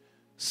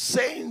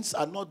 Saints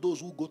are not those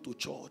who go to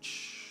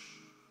church.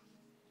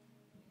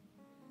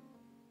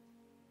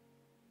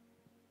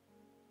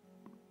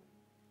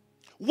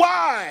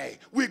 Why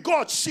will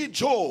God see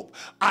Job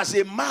as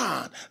a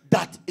man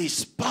that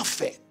is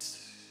perfect?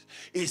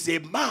 Is a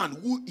man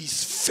who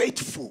is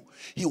faithful.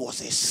 He was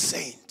a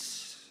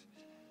saint.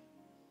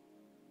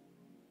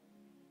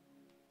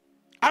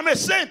 I'm a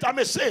saint. I'm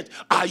a saint.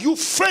 Are you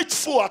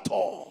faithful at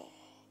all?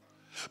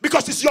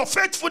 Because it's your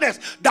faithfulness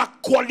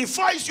that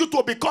qualifies you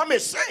to become a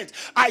saint.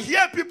 I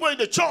hear people in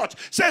the church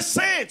say,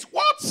 saints.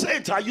 What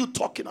saint are you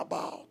talking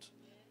about?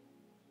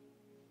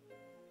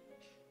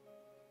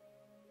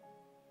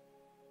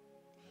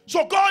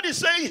 So God is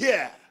saying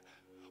here,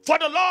 for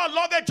the Lord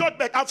loveth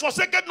judgment and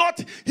forsaketh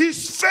not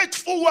his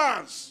faithful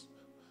ones.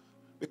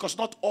 Because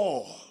not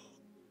all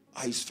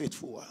are his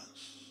faithful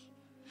ones.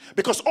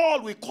 Because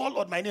all will call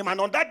on my name, and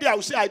on that day I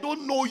will say, I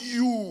don't know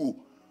you.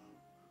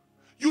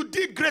 You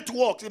did great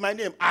works in my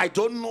name. I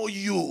don't know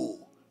you.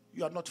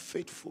 You are not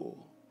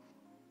faithful.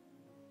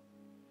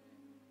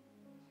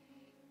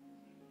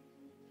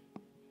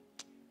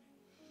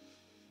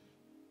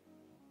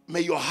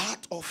 May your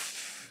heart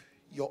of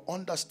your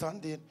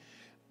understanding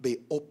be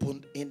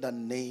opened in the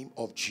name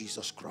of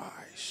Jesus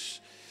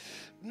Christ.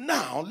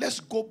 Now, let's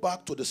go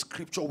back to the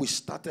scripture we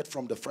started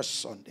from the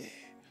first Sunday.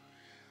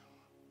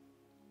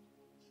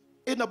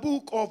 In the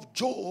book of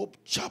Job,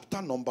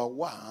 chapter number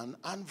 1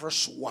 and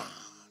verse 1.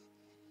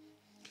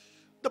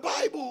 The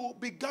Bible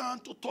began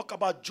to talk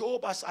about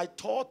Job, as I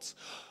taught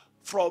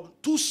from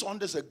 2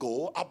 Sundays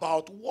ago,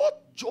 about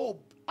what Job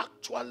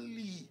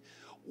actually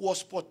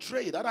was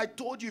portrayed. And I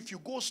told you, if you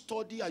go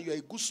study and you're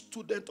a good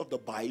student of the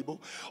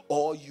Bible,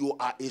 or you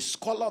are a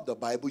scholar of the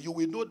Bible, you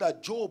will know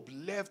that Job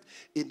lived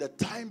in the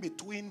time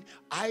between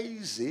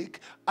Isaac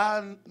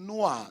and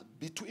Noah.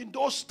 Between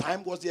those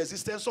times was the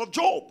existence of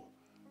Job.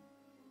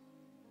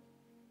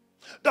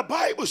 The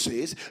Bible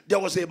says there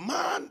was a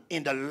man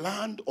in the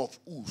land of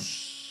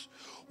Uz,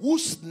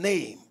 whose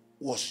name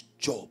was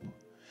Job.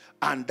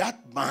 And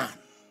that man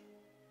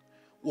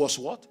was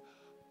what?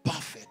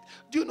 Perfect.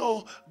 Do you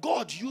know,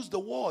 God used the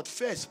word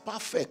first,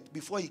 perfect,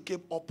 before he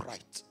came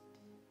upright.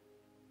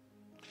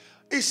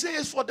 It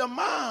says, for the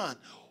man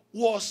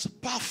was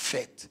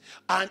perfect.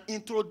 An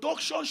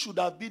introduction should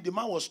have been the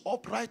man was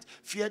upright,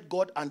 feared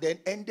God, and then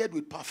ended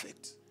with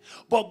perfect.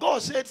 But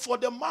God said, for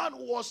the man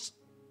was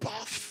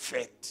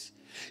perfect.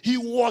 He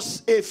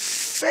was a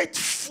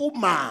faithful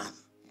man.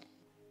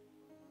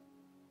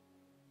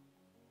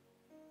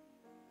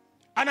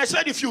 And I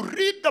said, if you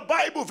read the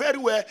Bible very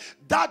well,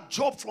 that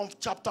Job from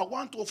chapter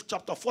 1 to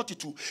chapter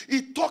 42,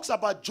 it talks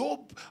about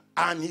Job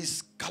and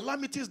his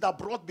calamities that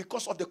brought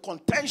because of the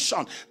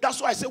contention.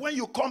 That's why I say when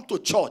you come to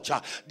church,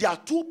 there are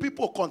two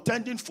people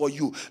contending for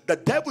you. The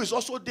devil is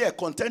also there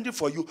contending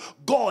for you.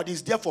 God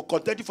is there for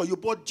contending for you.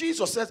 But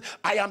Jesus says,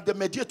 I am the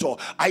mediator.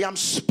 I am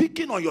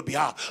speaking on your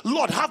behalf.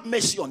 Lord, have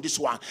mercy on this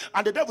one.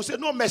 And the devil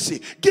said, no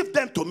mercy. Give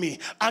them to me.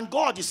 And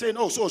God is saying,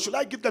 oh, so should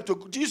I give them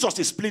to Jesus?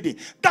 Is pleading.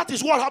 That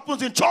is what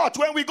happens in church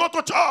when we go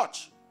to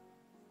church.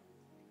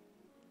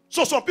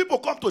 So some people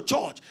come to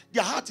church.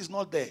 Their heart is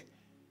not there.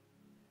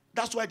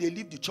 That's why they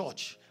leave the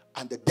church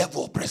and the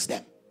devil oppresses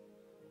them.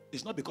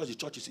 It's not because the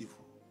church is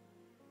evil.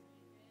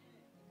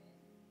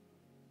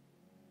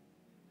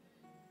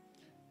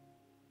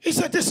 He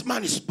said this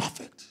man is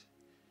perfect.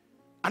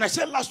 And I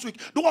said last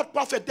week, the word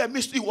perfect there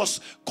means he was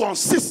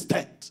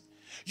consistent.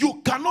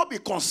 You cannot be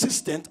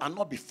consistent and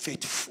not be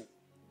faithful.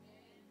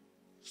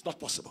 It's not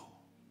possible.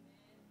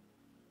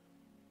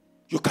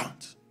 You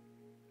can't.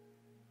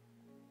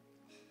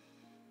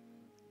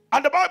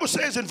 And the Bible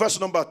says in verse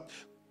number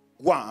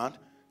 1,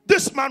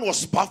 this man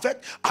was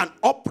perfect and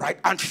upright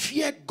and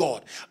feared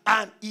God,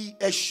 and he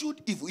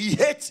eschewed evil. He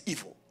hates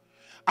evil.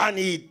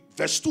 And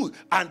verse 2,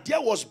 and there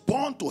was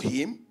born to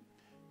him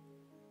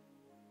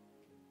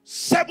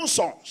 7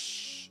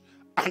 sons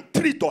and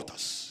 3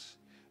 daughters.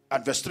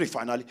 And verse 3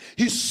 finally,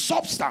 his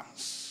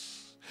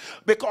substance.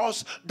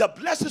 Because the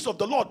blessings of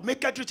the Lord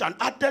make it rich and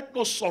added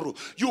no sorrow.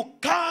 You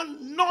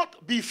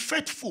cannot be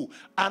faithful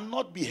and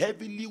not be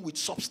heavily with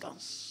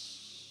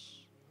substance.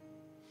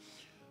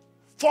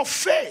 For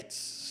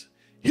faith,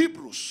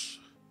 Hebrews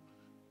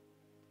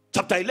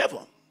chapter 11,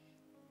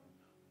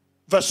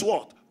 verse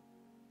what?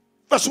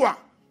 Verse 1.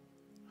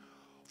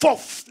 For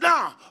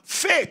now,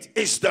 faith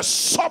is the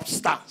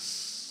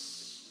substance.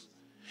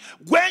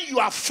 When you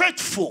are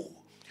faithful,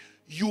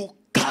 you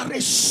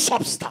carry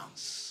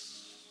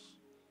substance.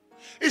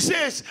 It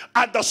says,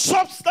 and the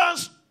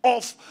substance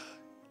of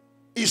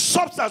his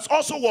substance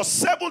also was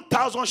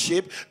 7,000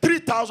 sheep,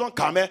 3,000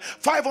 camel,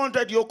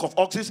 500 yoke of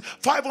oxen,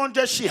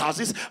 500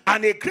 she-asses,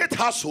 and a great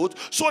household,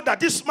 so that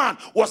this man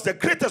was the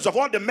greatest of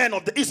all the men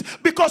of the east,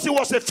 because he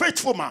was a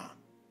faithful man.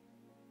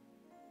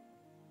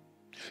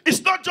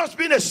 It's not just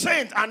being a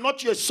saint and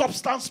not you a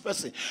substance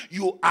person.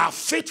 You are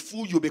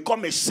faithful, you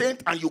become a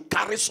saint, and you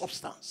carry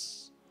substance.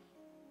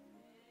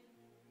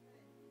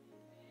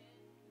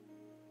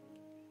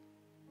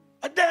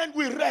 And then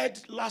we read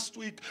last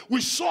week,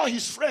 we saw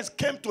his friends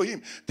came to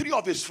him, 3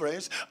 of his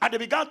friends, and they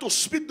began to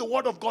speak the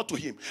word of God to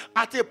him.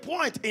 At a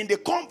point in the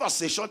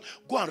conversation,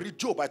 go and read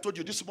Job. I told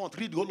you this month,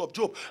 read the whole of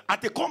Job.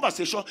 At the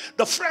conversation,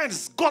 the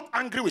friends got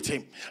angry with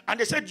him. And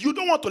they said, you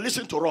don't want to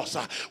listen to us.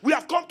 We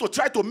have come to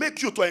try to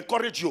make you, to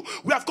encourage you.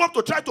 We have come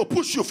to try to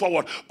push you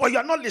forward, but you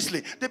are not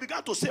listening. They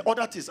began to say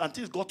other things, and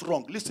things got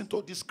wrong. Listen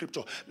to this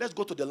scripture. Let's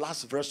go to the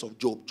last verse of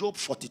Job. Job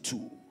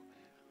 42.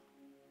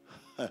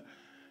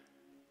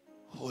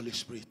 Holy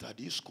Spirit,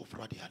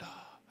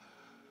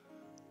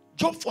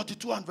 Job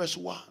 42 and verse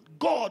 1.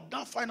 God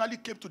now finally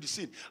came to the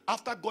scene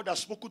after God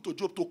has spoken to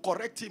Job to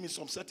correct him in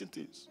some certain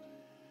things.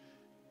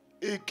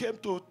 He came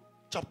to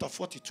chapter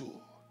 42.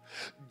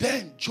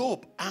 Then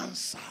Job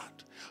answered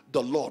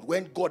the Lord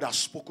when God has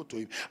spoken to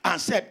him and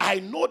said, I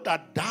know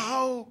that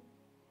thou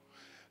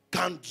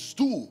canst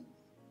do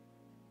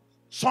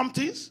some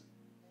things.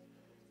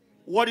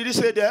 What did he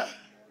say there?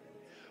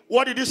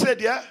 What did he say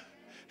there?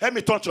 Let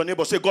me turn to your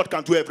neighbor, say God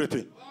can do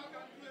everything.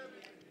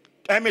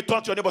 Let me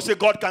turn to your neighbor, say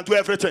God can do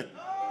everything.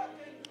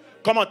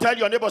 Come on, tell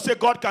your neighbor, say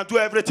God can do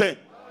everything.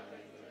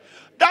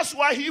 That's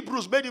why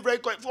Hebrews made it very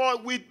clear. For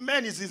with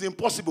men it is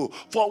impossible.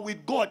 For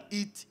with God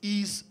it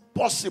is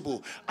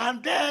possible.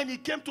 And then he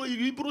came to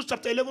Hebrews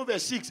chapter 11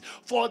 verse 6.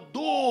 For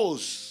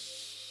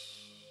those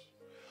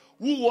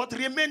who would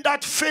remain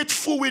that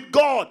faithful with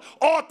God,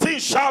 all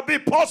things shall be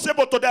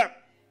possible to them.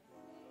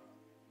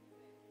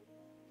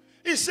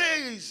 He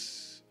says,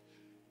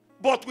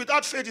 but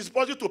without faith it's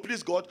possible to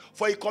please God,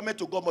 for he cometh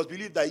to God must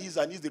believe that he is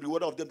and is the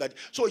rewarder of them that.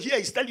 So here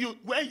he's telling you,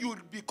 when you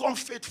become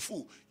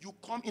faithful, you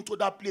come into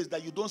that place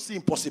that you don't see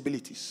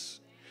impossibilities.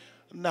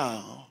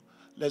 Now,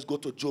 let's go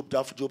to Job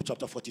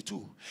chapter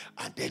 42.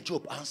 And then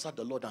Job answered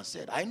the Lord and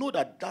said, I know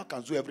that thou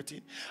canst do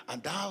everything,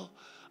 and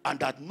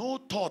that no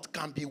thought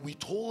can be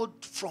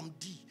withheld from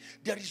thee.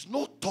 There is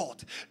no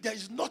thought. There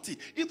is nothing.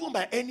 Even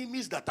my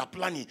enemies that are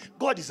planning,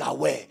 God is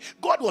aware.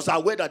 God was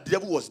aware that the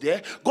devil was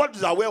there. God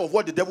is aware of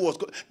what the devil was.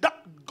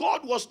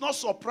 God was not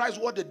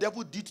surprised what the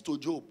devil did to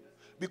Job,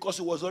 because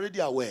he was already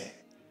aware.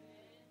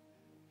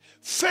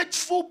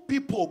 Faithful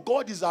people,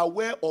 God is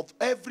aware of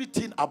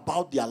everything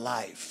about their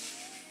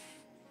life.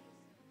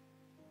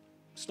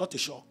 It's not a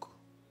shock.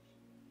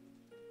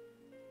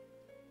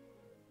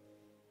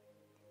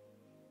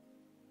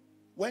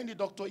 When the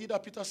Dr. Ida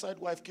Peterside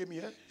wife came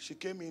here, she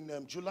came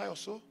in July or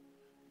so.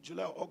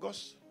 July or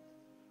August?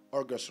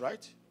 August,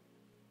 right?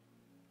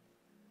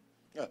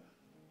 Yeah.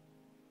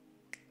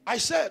 I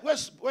said,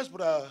 where's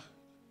Brother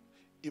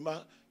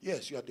Ima?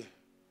 Yes, you are there.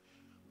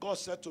 God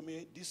said to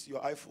me, this is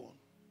your iPhone.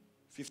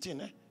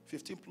 15,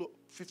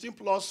 15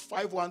 plus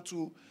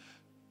 512.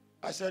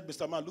 I said,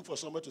 Mr. Man, look for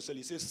somebody to sell.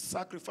 He says,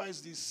 sacrifice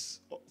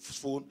this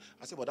phone.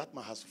 I said, but that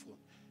man has a phone.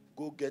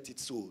 Go get it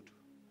sold.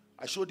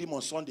 I showed him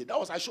on Sunday.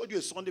 I showed you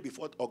a Sunday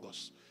before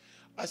August.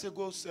 I said,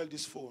 go sell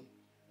this phone.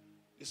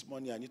 This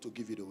money, I need to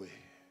give it away.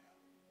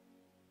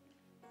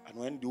 And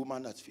when the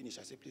woman had finished,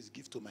 I said, please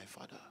give to my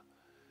father.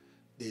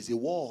 There's a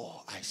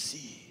war I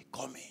see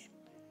coming,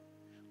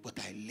 but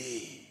I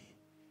lay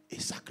a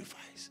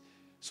sacrifice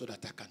so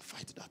that I can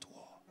fight that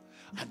war.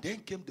 And then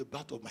came the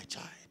birth of my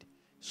child.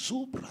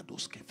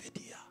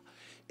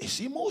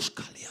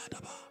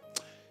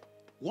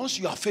 Once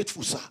you are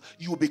faithful, sir,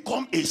 you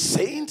become a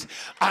saint.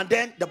 And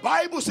then the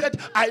Bible said,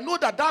 I know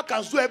that thou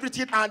canst do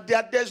everything, and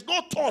that there's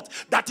no thought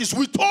that is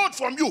withheld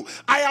from you.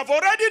 I have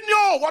already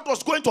known what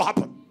was going to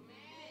happen.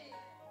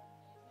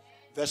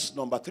 Verse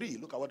number 3,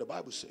 look at what the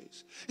Bible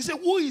says. He said,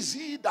 who is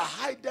he that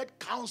hideth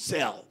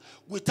counsel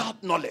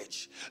without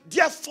knowledge?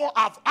 Therefore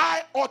have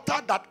I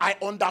uttered that I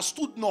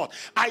understood not.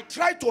 I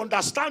try to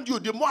understand you.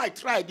 The more I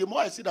try, the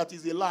more I see that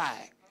is a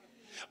lie.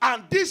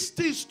 And this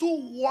is too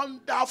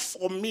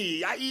wonderful for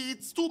me.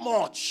 It's too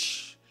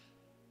much.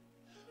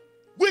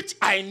 Which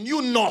I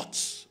knew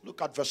not.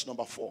 Look at verse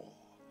number 4.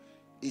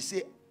 He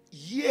said,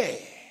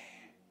 yea.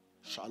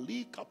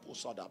 Shalika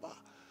posadaba.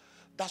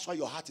 That's why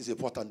your heart is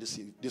important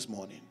this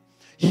morning.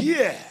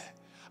 Here,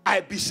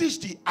 I beseech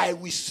thee, I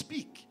will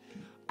speak.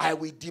 I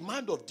will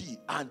demand of thee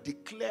and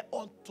declare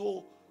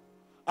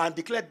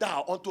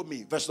thou unto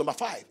me. Verse number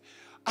 5.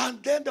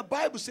 And then the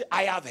Bible says,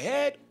 I have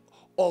heard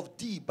of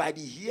thee by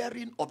the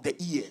hearing of the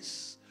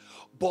ears.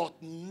 But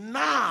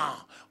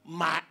now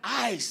my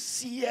eyes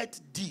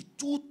seeth thee.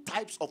 2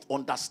 types of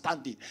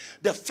understanding.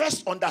 The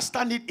first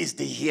understanding is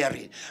the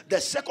hearing. The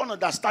second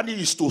understanding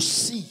is to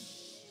see.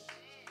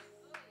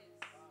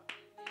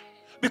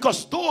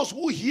 Because those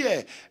who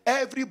hear,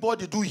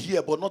 everybody do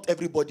hear, but not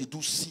everybody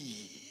do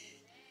see.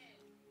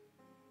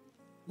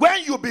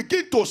 When you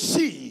begin to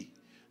see,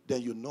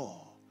 then you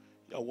know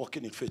you are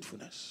walking in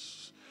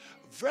faithfulness.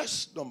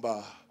 Verse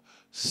number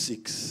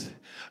 6.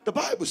 The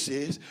Bible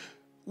says,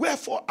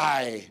 wherefore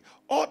I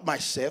ought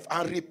myself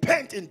and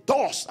repent in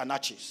dust and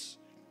ashes.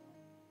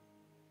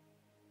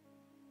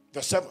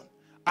 Verse 7.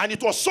 And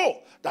it was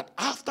so that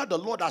after the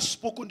Lord has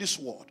spoken this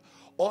word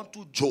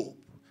unto Job,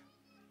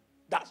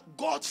 that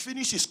God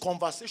finished his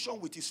conversation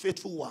with his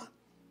faithful one,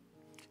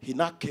 he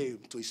now came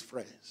to his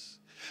friends.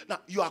 Now,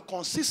 you are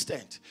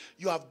consistent.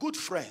 You have good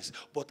friends.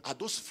 But are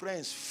those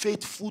friends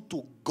faithful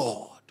to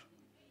God?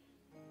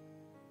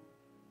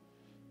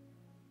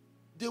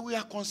 They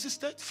were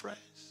consistent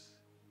friends.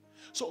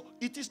 So,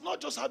 it is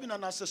not just having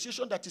an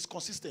association that is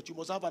consistent. You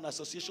must have an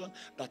association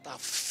that are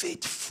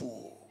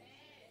faithful.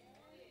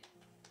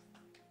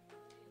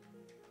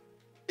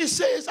 He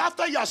says,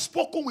 after he has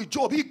spoken with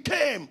Job, he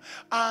came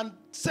and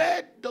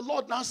said, the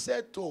Lord now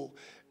said to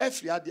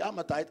Ephraim the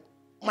Amatite,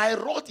 my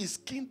wrath is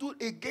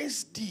kindled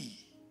against thee.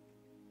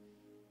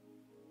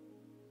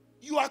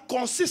 You are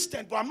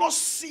consistent, but I'm not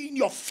seeing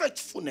your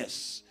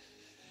faithfulness.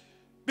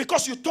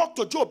 Because you talked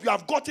to Job, you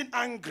have gotten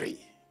angry.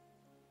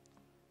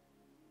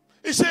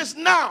 He says,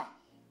 now,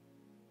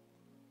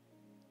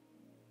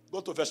 go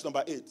to verse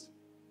number 8.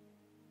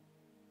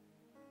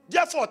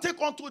 Therefore,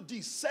 take unto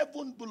thee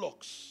 7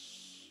 bullocks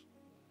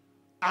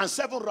and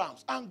 7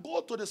 rams, and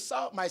go to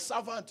my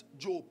servant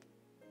Job,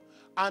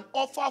 and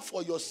offer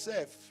for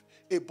yourself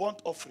a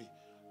burnt offering.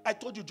 I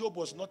told you Job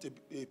was not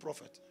a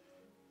prophet.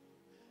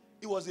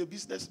 He was a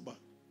businessman.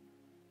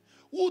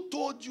 Who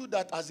told you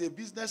that as a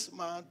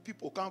businessman,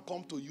 people can't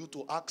come to you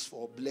to ask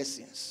for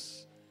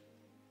blessings?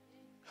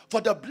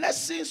 For the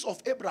blessings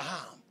of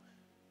Abraham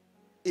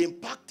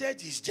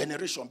impacted his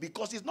generation,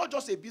 because he's not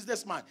just a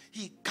businessman.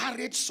 He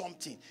carried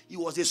something. He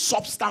was a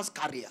substance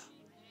carrier.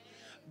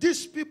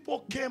 These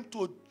people came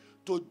to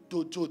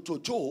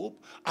Job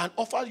and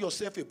offer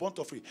yourself a burnt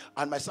offering,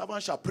 and my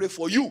servant shall pray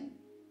for you.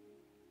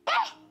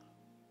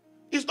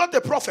 He's not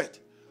a prophet,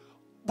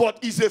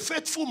 but he's a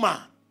faithful man.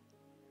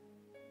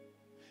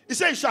 He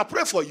said, he shall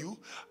pray for you.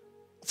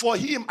 For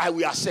him I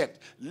will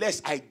accept,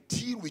 lest I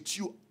deal with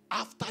you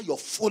after your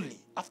folly,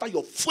 after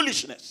your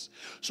foolishness.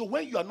 So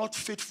when you are not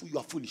faithful, you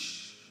are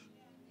foolish.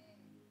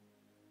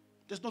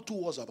 There's no two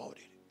words about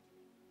it.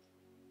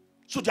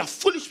 So there are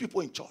foolish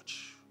people in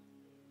church,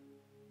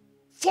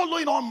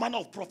 following all manner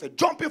of prophets,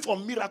 jumping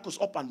from miracles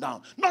up and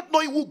down, not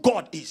knowing who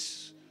God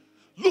is,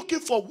 looking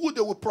for who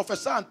they will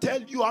prophesy and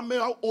tell you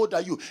how old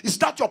are you. Is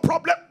that your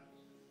problem?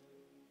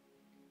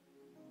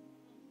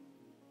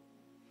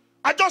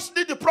 I just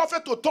need the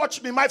prophet to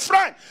touch me. My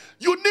friend,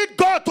 you need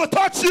God to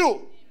touch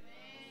you.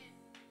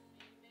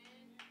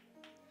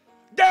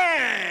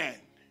 Then,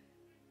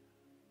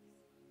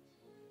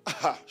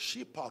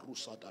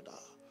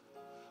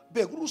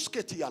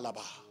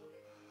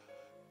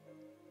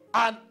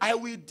 and I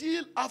will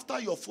deal after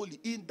your folly.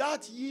 In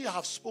that ye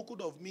have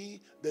spoken of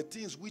me the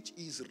things which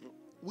is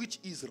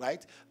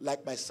right,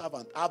 like my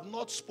servant. I have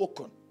not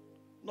spoken,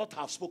 not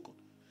have spoken.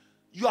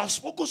 You have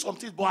spoken some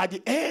things, but at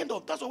the end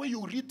of, that's why when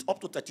you read up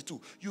to 32,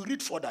 you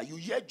read further, you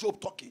hear Job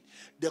talking.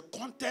 The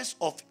context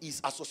of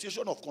his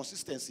association of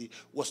consistency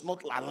was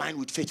not aligned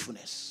with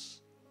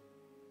faithfulness.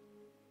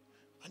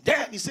 And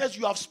then he says,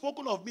 you have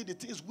spoken of me the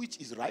things which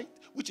is right,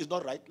 which is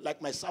not right,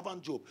 like my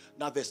servant Job.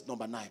 Now verse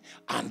number 9.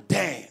 And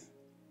then,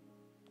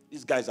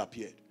 these guys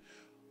appeared.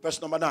 Verse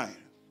number 9.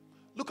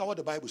 Look at what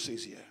the Bible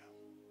says here.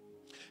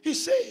 He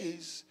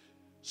says,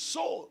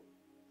 so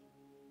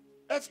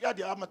Ephraim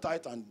the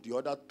Amatite and the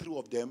other 3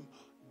 of them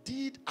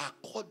did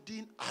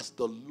according as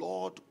the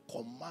Lord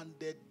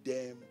commanded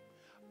them.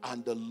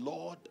 And the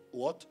Lord,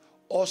 what?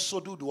 Also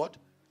did what?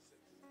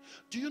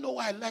 Do you know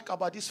what I like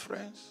about these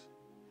friends?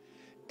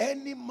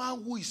 Any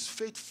man who is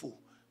faithful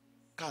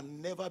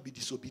can never be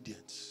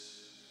disobedient.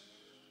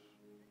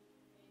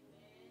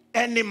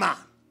 Any man.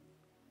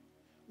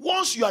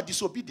 Once you are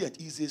disobedient,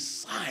 it is a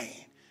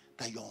sign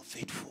that you are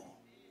unfaithful.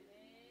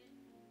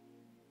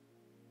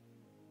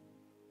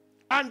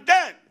 And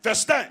then,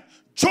 verse 10,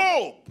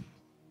 Job,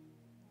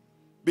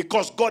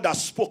 because God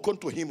has spoken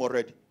to him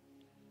already.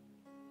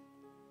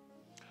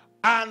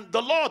 And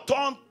the Lord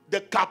turned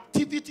the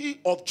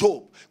captivity of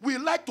Job. We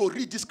like to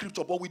read this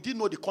scripture, but we didn't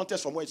know the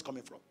context from where it's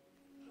coming from.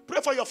 Pray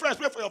for your friends,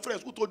 pray for your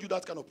friends. Who told you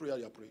that kind of prayer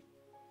you are praying?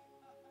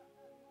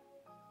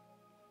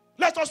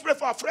 Let us pray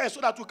for our friends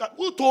so that we can.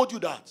 Who told you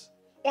that?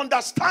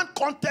 Understand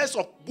context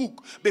of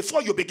book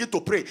before you begin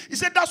to pray. He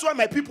said, that's why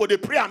my people, they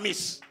pray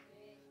amiss.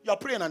 You are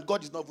praying and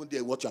God is not even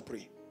there what you are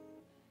praying.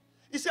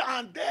 He said,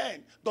 and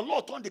then the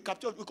Lord turned the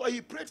captivity because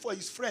he prayed for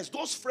his friends.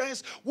 Those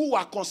friends who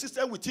were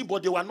consistent with him,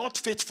 but they were not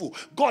faithful.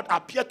 God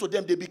appeared to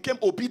them. They became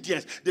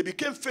obedient. They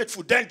became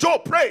faithful. Then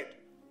Job prayed.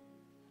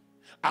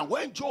 And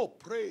when Job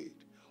prayed,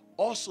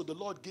 also the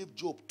Lord gave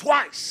Job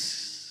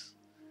twice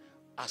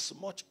as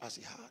much as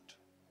he had.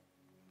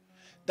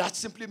 That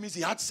simply means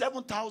he had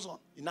 7,000.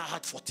 He now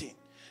had 14.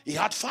 He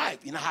had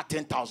 5, he now had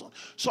 10,000.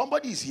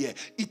 Somebody is here.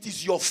 It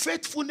is your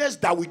faithfulness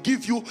that will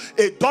give you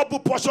a double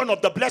portion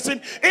of the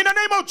blessing in the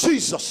name of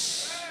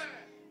Jesus.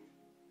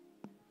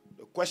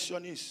 The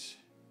question is,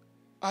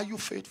 are you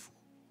faithful?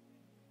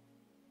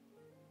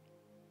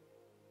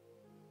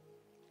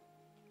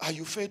 Are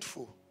you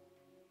faithful?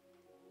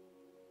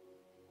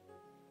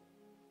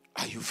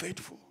 Are you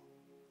faithful?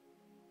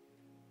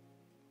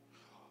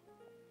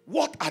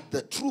 What are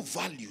the true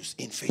values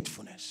in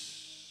faithfulness?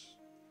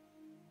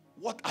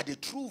 What are the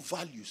true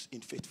values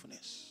in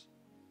faithfulness?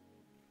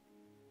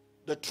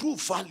 The true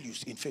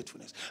values in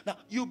faithfulness. Now,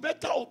 you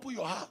better open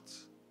your heart.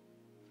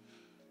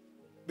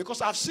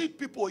 Because I've seen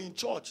people in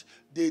church,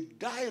 they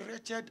die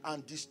wretched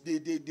and they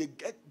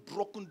get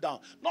broken down.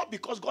 Not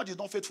because God is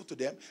not faithful to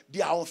them,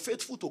 they are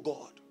unfaithful to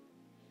God.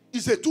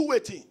 It's a two-way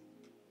thing.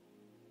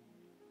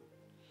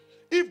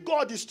 If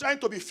God is trying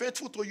to be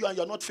faithful to you and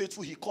you're not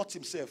faithful, he cuts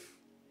himself.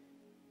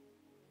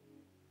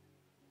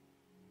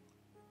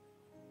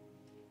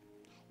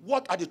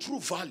 What are the true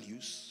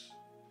values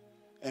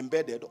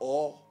embedded,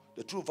 or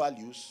the true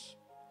values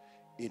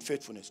in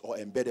faithfulness, or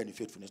embedded in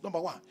faithfulness?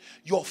 Number one,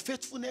 your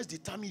faithfulness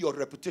determines your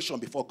reputation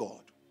before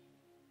God.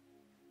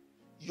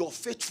 Your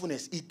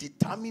faithfulness, it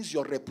determines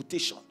your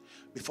reputation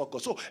before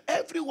God. So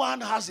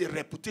everyone has a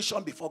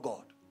reputation before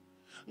God.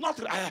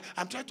 Not,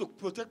 I'm trying to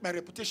protect my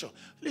reputation.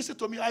 Listen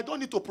to me, I don't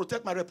need to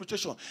protect my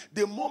reputation.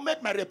 The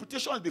moment my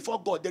reputation is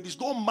before God, there is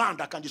no man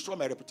that can destroy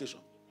my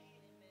reputation.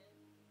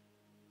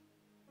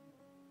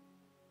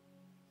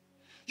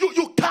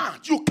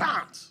 You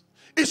can't.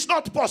 It's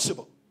not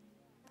possible.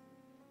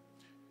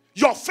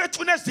 Your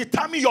faithfulness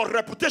determines your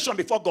reputation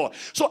before God.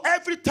 So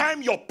every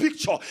time your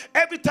picture,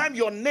 every time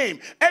your name,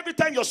 every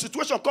time your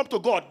situation comes to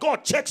God,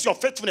 God checks your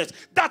faithfulness.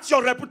 That's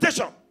your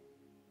reputation.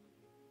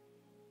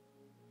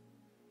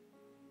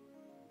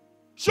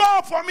 Show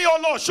up for me, oh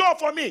Lord, show up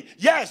for me.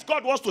 Yes,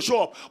 God wants to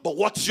show up, but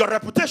what's your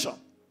reputation?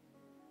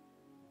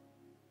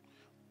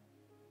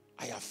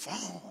 I have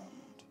found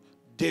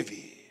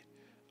David,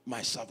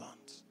 my servant.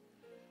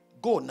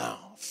 Go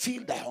now,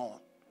 fill thy horn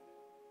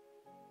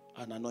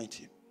and anoint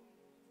him.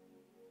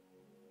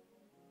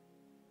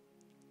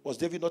 Was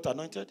David not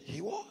anointed?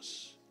 He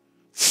was.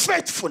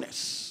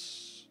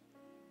 Faithfulness.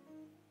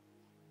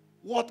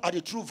 What are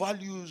the true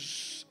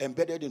values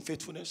embedded in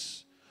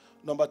faithfulness?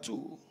 Number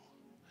two,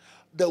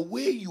 the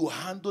way you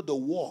handle the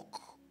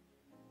work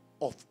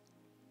of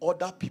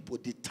other people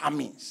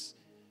determines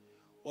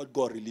what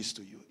God released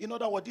to you. In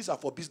other words, these are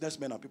for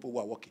businessmen and people who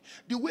are working.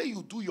 The way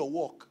you do your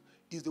work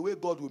is the way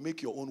God will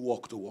make your own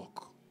work to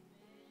work.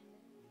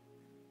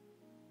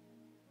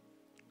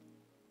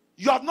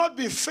 You have not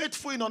been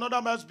faithful in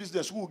another man's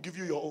business, who will give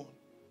you your own.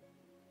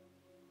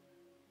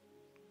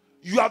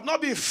 You have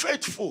not been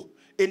faithful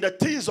in the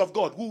things of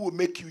God, who will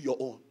make you your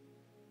own.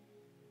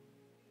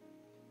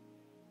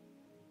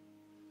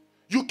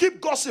 You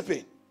keep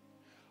gossiping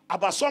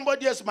about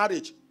somebody else's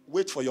marriage,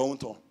 wait for your own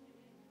turn.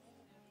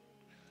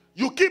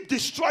 You keep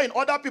destroying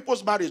other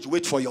people's marriage,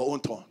 wait for your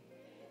own turn.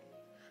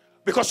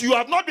 Because you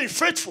have not been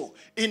faithful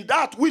in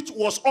that which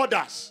was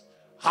others.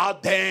 How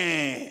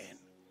then?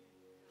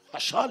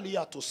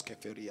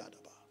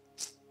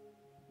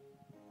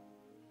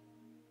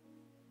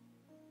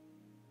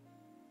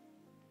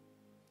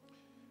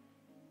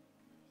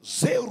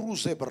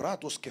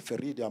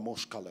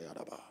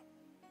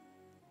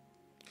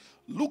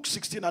 Luke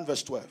 16 and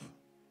verse 12.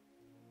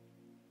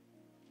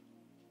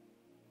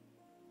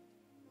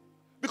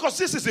 Because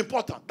this is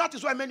important. That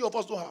is why many of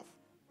us don't have.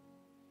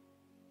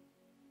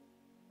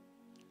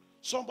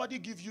 Somebody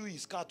give you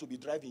his car to be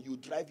driving, you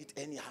drive it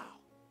anyhow.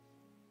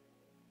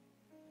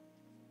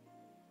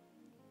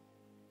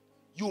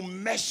 You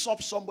mess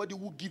up somebody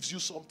who gives you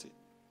something,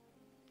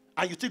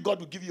 and you think God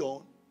will give you your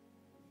own.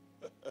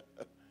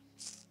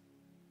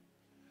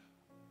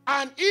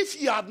 And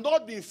if you have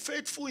not been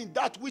faithful in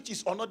that which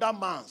is another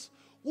man's,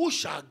 who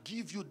shall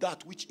give you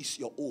that which is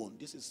your own?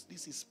 This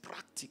is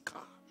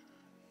practical.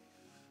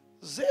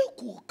 This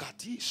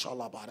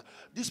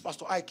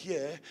Pastor Ike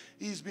here,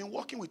 he's been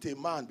working with a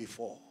man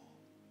before.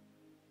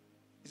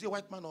 Is he a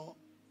white man or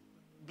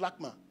black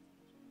man?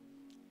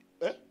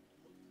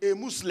 A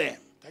Muslim.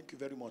 Thank you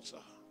very much, sir.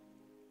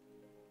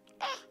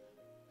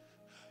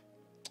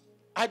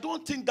 I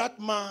don't think that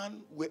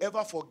man will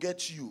ever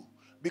forget you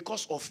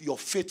because of your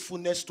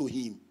faithfulness to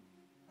him,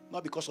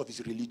 not because of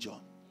his religion.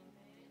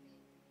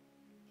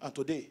 And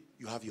today,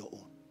 you have your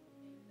own.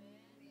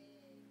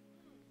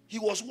 He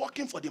was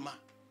working for the man,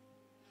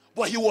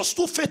 but he was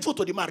too faithful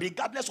to the man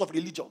regardless of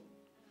religion.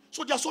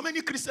 So there are so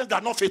many Christians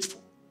that are not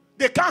faithful.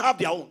 They can't have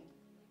their own.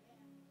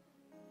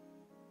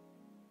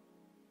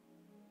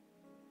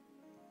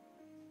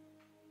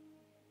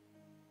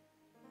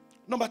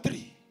 Number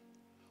 3,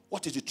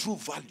 what is the true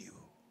value?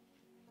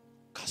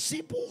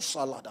 Kasipo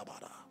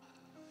saladabara.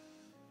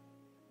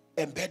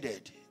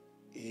 Embedded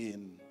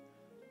in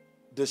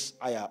this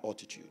higher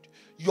altitude.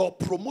 Your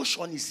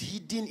promotion is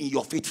hidden in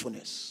your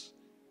faithfulness.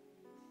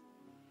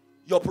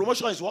 Your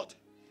promotion is what?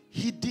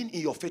 Hidden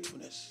in your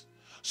faithfulness.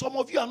 Some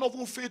of you are not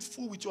even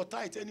faithful with your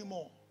tithe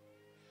anymore.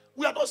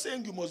 We are not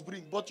saying you must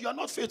bring, but you are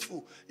not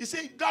faithful. He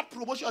said that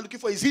promotion you are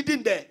looking for is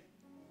hidden there.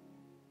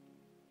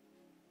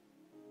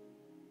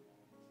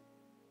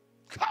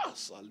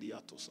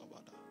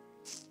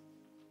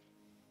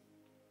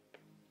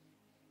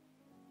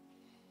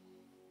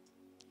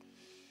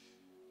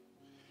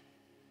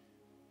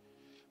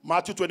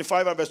 Matthew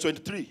 25 and verse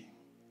 23.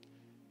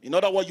 In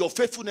other words, your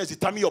faithfulness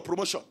determines your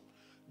promotion.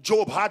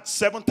 Job had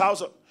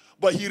 7,000,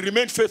 but he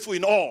remained faithful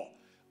in all,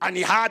 and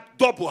he had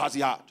double as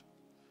he had.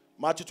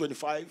 Matthew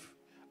 25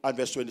 and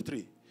verse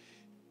 23.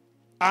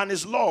 And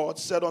his Lord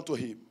said unto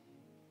him,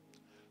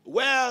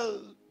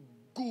 well,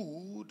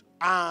 good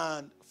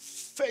and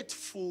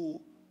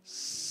faithful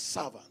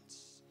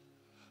servants.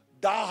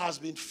 Thou hast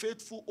been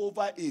faithful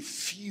over a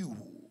few.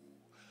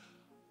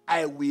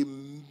 I will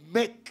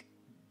make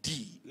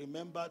thee.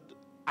 Remember,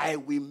 I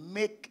will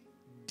make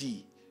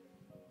thee.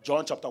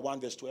 John chapter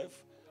 1 verse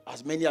 12.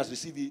 As many as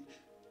receive it,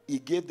 he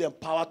gave them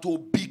power to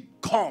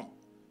become.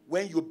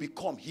 When you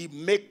become, he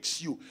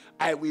makes you.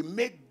 I will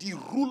make thee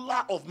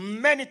ruler of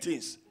many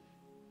things.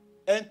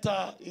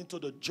 Enter into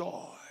the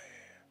joy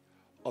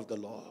of the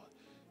Lord.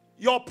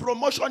 Your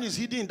promotion is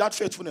hidden in that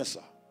faithfulness,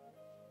 sir.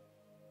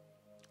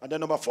 And then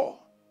number 4.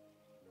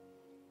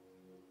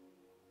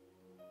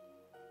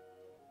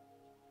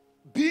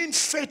 Being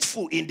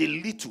faithful in the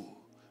little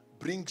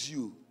brings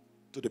you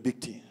to the big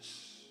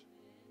things.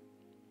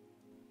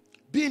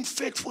 Being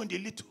faithful in the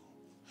little.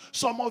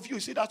 Some of you,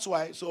 see, that's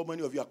why so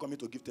many of you are coming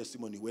to give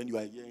testimony when you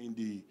are hearing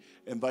the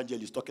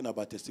evangelist talking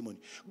about testimony.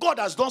 God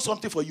has done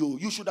something for you.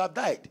 You should have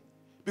died.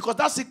 Because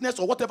that sickness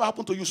or whatever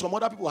happened to you, some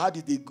other people had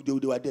it,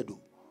 they were dead. Though.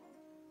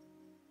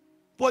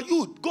 But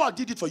you, God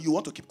did it for you. You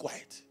want to keep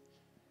quiet.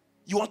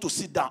 You want to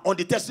sit down on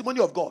the testimony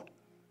of God.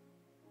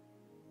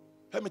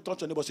 Let me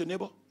touch your neighbor. Say,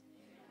 neighbor,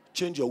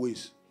 change your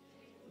ways.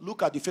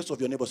 Look at the face of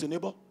your neighbor. Say,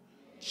 neighbor,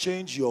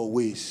 change your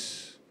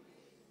ways.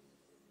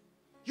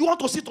 You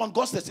want to sit on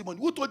God's testimony.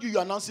 Who told you you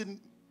are announcing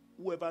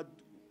whoever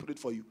prayed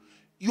for you?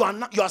 You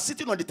are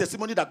sitting on the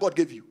testimony that God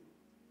gave you.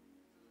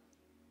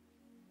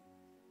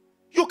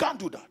 You can't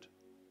do that.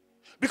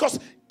 Because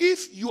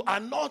if you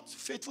are not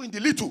faithful in the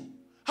little,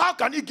 how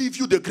can he give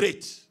you the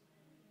great?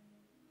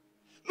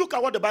 Look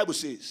at what the Bible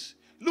says.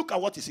 Look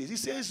at what it says. It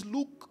says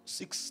Luke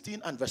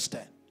 16 and verse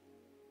 10.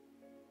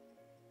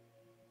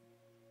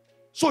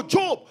 So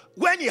Job,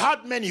 when he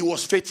had many, he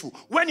was faithful.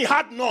 When he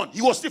had none,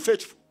 he was still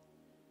faithful.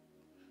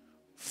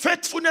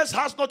 Faithfulness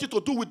has nothing to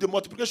do with the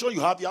multiplication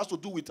you have. It has to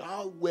do with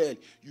how well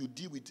you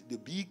deal with the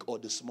big or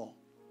the small.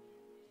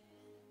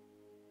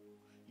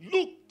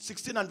 Luke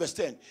 16 and verse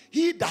 10.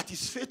 He that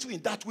is faithful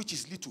in that which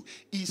is little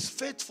is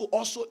faithful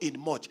also in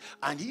much.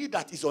 And he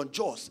that is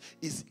unjust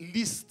is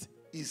least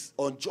is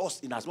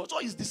unjust in as much. So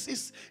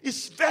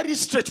it's very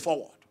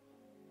straightforward.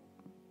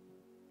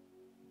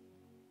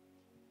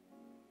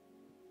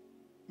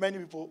 Many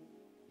people,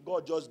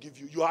 God just give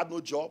you. You had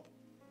no job.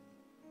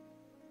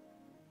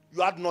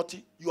 You had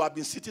nothing. You have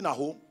been sitting at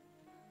home,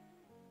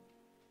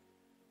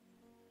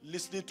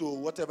 listening to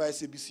whatever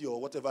SABC or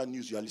whatever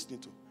news you are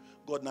listening to.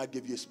 God now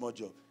gave you a small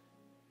job.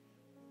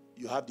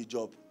 You have the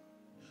job.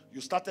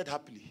 You started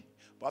happily.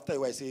 But after a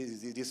while, you say,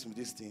 this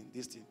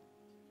thing.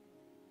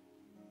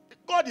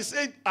 God is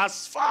saying,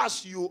 as far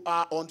as you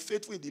are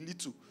unfaithful in the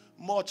little,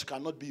 much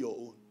cannot be your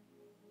own.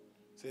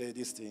 Say,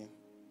 this thing.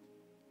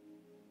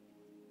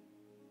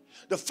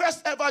 The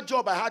first ever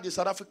job I had in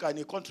South Africa in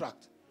a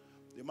contract,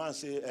 the man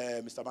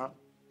said, Mr. Man,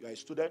 you are a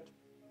student.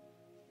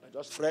 You are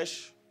just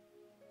fresh.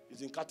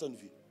 He's in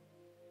Cartonville.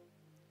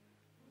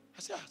 I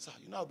said, sir,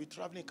 you know I'll be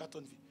traveling in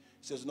Cartonville.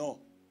 He says, no.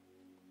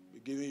 We're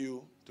giving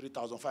you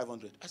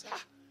 3,500. I said,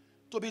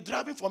 to be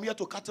driving from here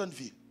to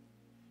Cartonville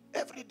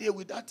every day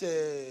with that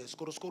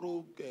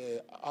Skoro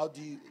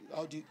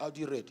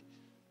Audi red,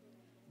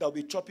 they'll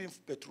be chopping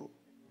petrol.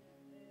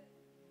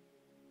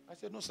 I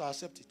said, no, sir,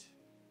 accept it.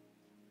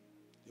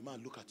 The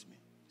man looked at me.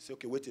 He said,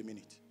 okay, wait a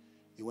minute.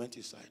 He went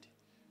inside.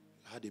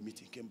 I had a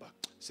meeting, came back.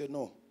 He said,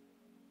 no,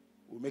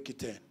 we'll make it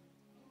 10.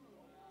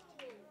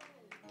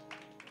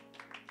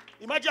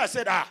 Imagine I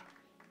said,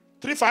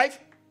 3-5?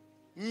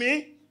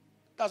 Me?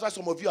 That's why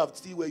some of you are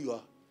still where you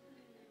are.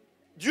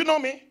 Do you know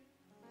me?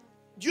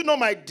 Do you know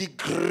my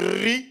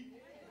degree?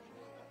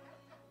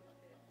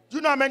 Do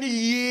you know how many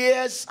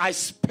years I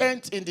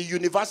spent in the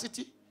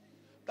university?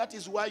 That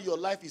is why your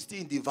life is still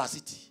in the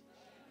varsity.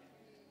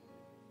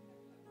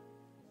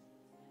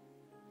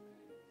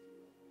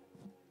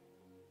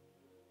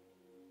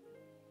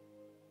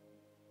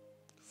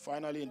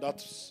 Finally, in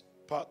that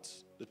part,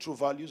 the true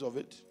values of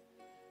it.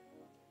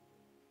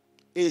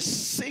 A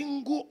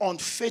single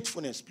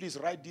unfaithfulness, please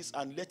write this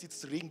and let it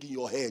ring in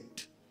your head.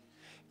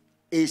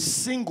 A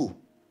single,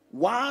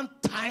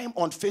 one-time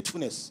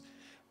unfaithfulness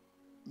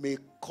may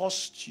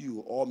cost you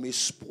or may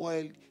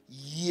spoil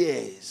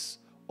years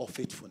of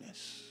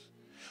faithfulness.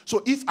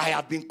 So if I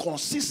have been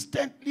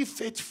consistently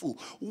faithful,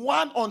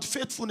 one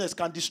unfaithfulness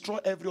can destroy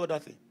every other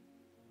thing.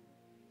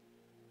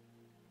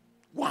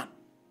 One.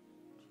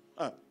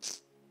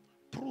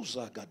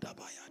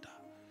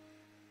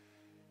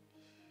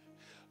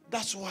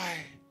 That's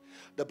why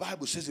The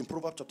Bible says in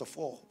Proverbs chapter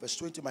 4, verse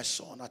 20, my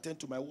son, attend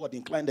to my word,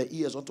 incline their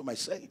ears unto my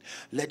saying.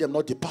 Let them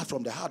not depart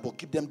from the heart, but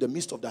keep them in the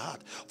midst of the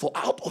heart. For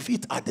out of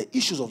it are the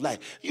issues of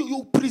life.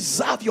 You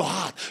preserve your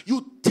heart.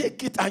 You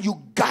take it and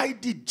you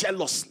guide it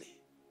jealously.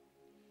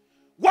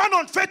 One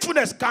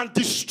unfaithfulness can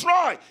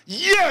destroy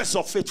years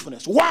of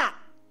faithfulness. One.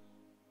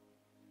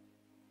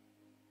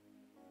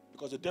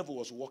 Because the devil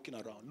was walking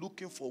around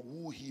looking for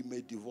who he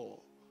may devour.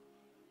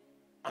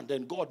 And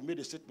then God made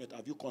a statement,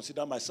 have you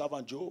considered my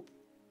servant Job?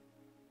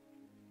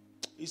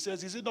 He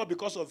says, is it not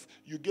because of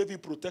you gave him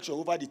protection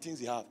over the things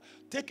he have?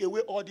 Take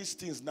away all these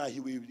things now, he's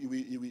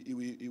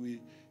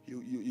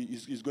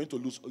going to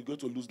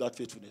lose that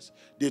faithfulness.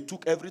 They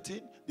took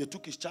everything. They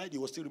took his child. He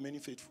was still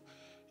remaining faithful.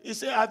 He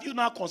said, have you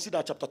now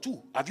considered chapter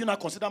 2? Have you now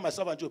considered my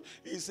servant Job?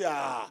 He said,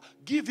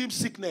 give him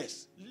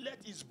sickness. Let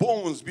his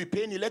bones be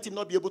painy. Let him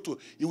not be able to.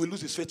 He will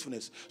lose his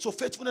faithfulness. So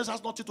faithfulness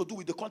has nothing to do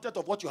with the content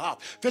of what you have.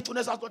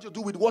 Faithfulness has nothing to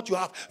do with what you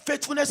have.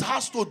 Faithfulness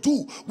has to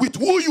do with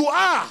who you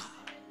are.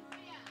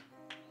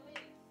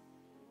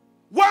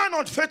 One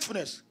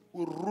unfaithfulness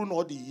will ruin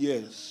all the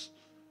years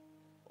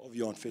of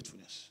your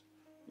unfaithfulness.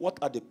 What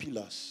are the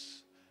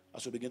pillars,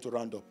 as we begin to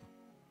round up,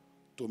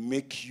 to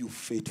make you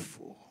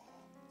faithful?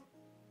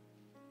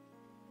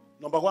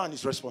 Number one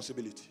is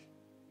responsibility.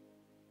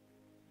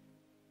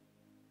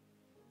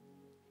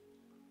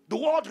 The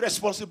word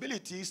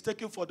responsibility is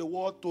taken for the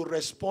word to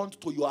respond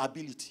to your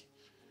ability.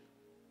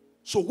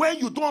 So when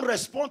you don't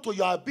respond to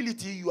your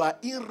ability, you are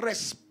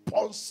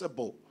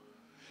irresponsible.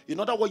 In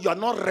other words, you are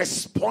not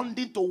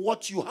responding to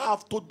what you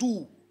have to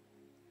do.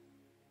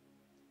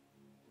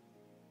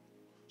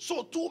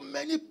 So too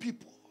many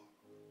people,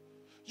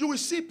 you will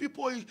see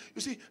people, you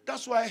see,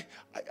 that's why,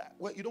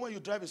 when you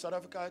drive in South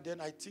Africa,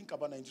 then I think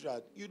about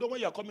Nigeria. You know,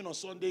 when you're coming on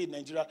Sunday in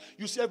Nigeria,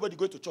 you see everybody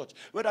going to church.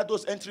 Whether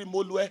those entering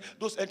Molue,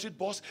 those entering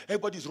bus,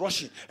 everybody's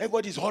rushing,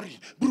 everybody's hurrying,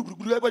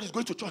 everybody's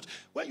going to church.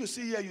 When you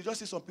see here, you just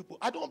see some people.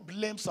 I don't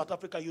blame South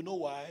Africa. You know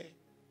why?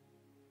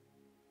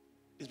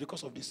 It's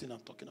because of this thing I'm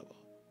talking about.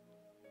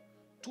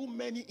 Too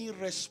many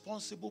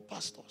irresponsible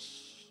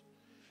pastors,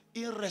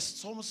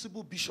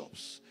 irresponsible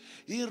bishops,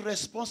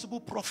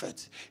 irresponsible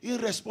prophets,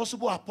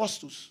 irresponsible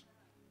apostles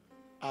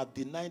have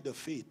denied the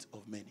faith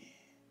of many.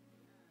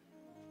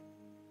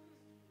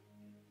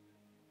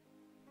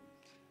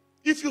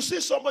 If you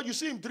see somebody, you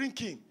see him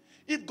drinking,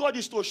 if God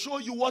is to show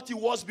you what he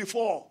was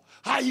before,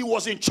 how he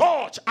was in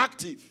church,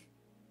 active.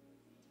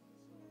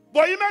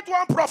 But he met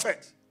one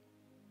prophet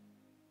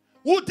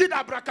who did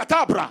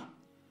abracadabra.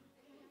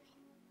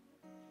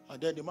 And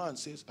then the man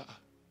says,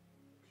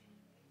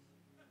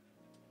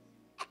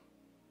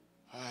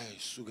 hi,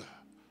 sugar.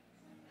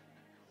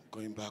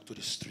 Going back to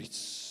the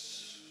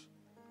streets.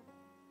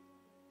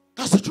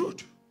 That's the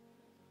truth.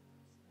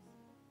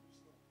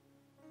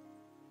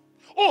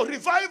 Oh,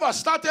 revival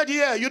started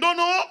here. You don't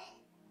know?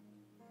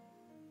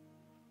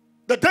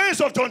 The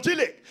days of John G.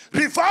 Lake.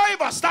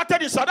 Revival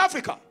started in South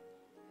Africa.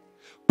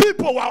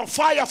 People were on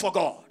fire for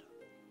God.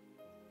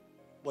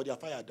 But their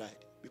fire died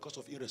because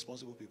of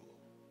irresponsible people.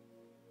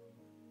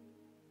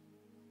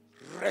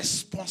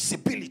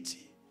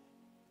 Responsibility.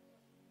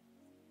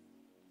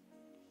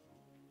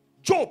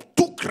 Job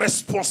took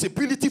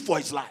responsibility for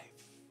his life.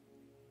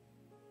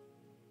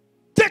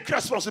 Take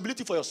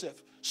responsibility for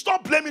yourself.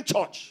 Stop blaming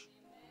church.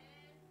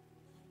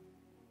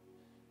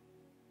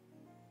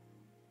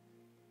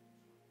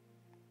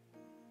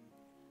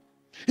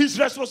 His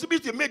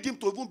responsibility made him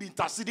to even be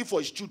interceding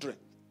for his children.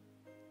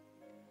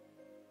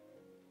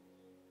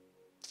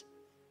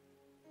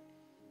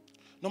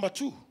 Number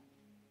two.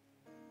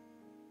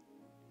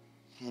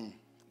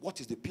 What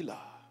is the pillar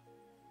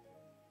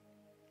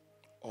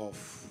of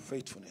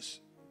faithfulness?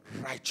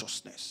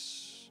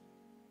 Righteousness.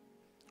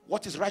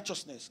 What is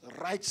righteousness?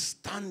 Right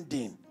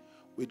standing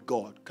with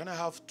God. Can I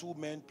have 2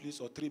 men,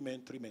 please? Or 3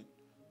 men? 3 men.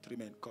 3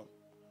 men, come.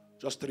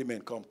 Just 3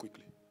 men, come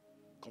quickly.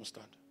 Come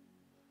stand.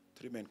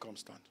 3 men, come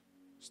stand.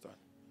 Stand.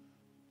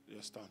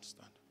 Yeah, stand.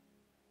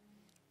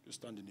 You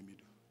stand in the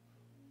middle.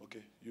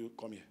 Okay, you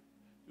come here.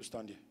 You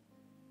stand here.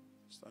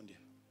 Stand here.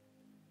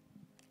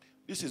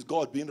 This is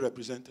God being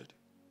represented.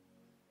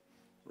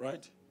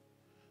 Right?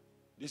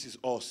 This is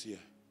us here.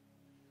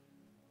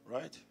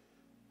 Right?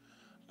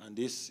 And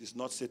this is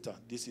not Satan.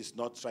 This is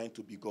not trying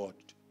to be God.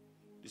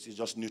 This is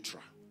just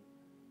neutral.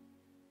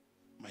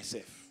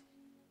 Myself.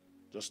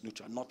 Just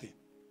neutral. Nothing.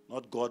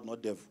 Not God,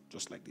 not devil.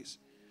 Just like this.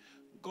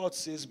 God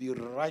says, be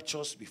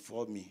righteous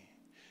before me.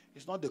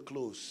 It's not the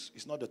clothes.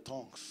 It's not the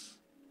tongues.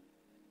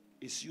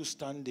 It's you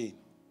standing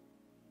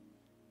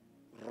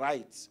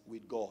right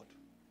with God.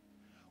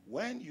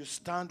 When you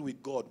stand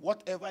with God,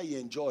 whatever he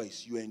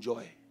enjoys, you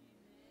enjoy.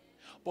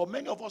 But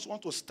many of us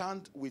want to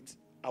stand with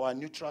our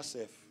neutral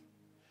self.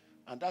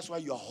 And that's why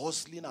you are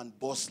hustling and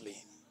bustling.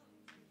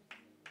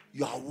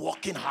 You are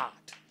working hard.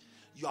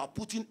 You are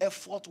putting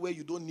effort where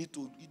you don't need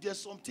to.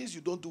 There's some things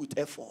you don't do with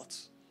effort.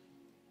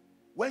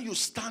 When you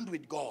stand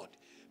with God,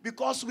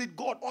 because with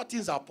God, all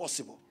things are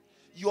possible.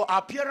 Your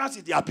appearance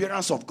is the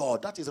appearance of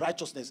God. That is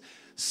righteousness.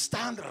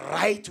 Stand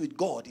right with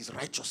God is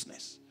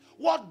righteousness.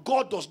 What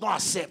God does not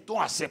accept,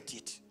 don't accept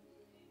it.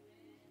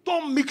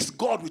 Don't mix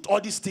God with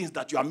all these things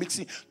that you are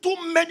mixing. Too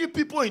many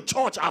people in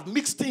church have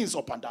mixed things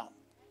up and down.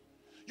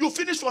 You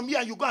finish from here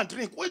and you go and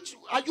drink. Which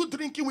are you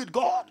drinking with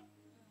God?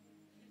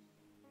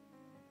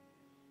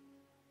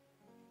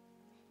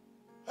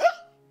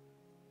 Huh?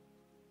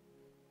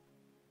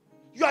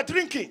 You are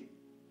drinking.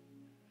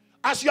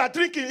 As you are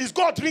drinking, is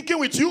God drinking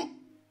with you?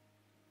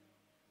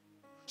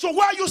 So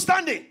where are you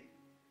standing?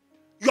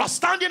 You are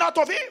standing out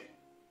of Him.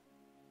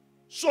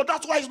 So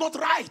that's why it's not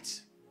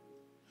right.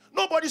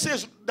 Nobody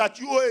says that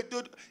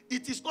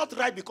it is not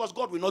right because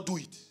God will not do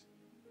it.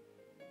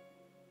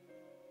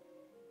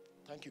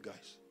 Thank you,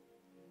 guys.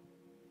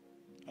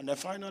 And then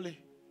finally,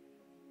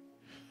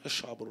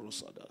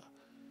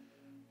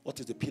 what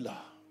is the pillar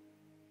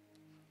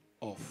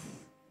of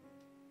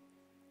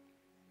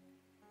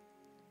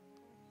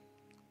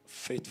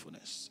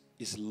faithfulness?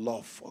 Is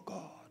love for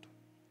God.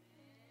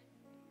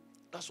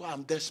 That's why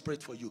I'm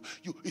desperate for you.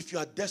 If you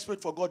are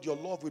desperate for God, your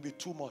love will be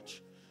too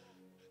much.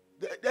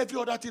 Every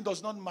other thing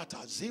does not matter.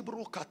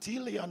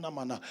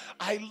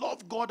 I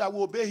love God. I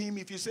will obey Him.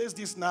 If He says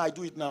this now, I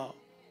do it now.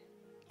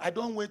 I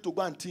don't wait to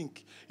go and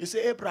think. He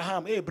said,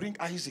 Abraham, hey, bring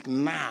Isaac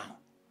now.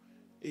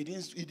 He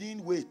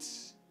didn't wait.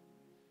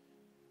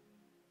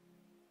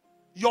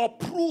 Your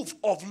proof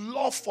of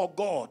love for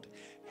God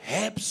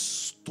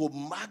helps to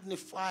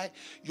magnify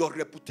your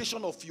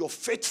reputation of your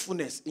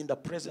faithfulness in the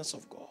presence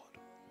of God.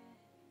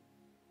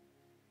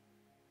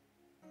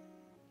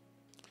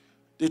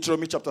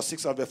 Deuteronomy chapter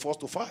 6 and verse 4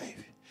 to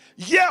 5.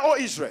 Hear, O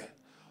Israel,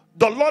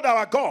 the Lord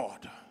our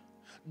God,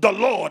 the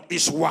Lord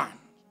is one.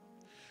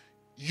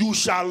 You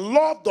shall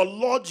love the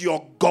Lord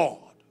your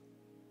God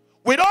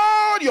with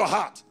all your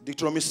heart.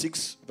 Deuteronomy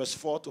 6 verse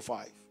 4 to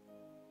 5.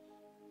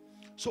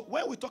 So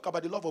when we talk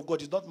about the love of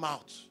God, it's not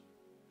mouth.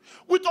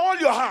 With all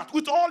your heart,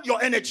 with all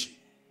your energy,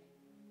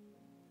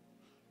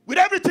 with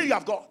everything you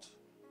have got.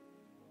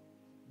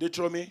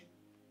 Deuteronomy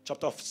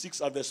chapter 6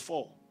 and verse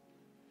 4.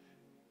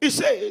 It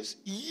says,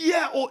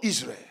 hear, O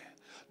Israel,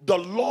 the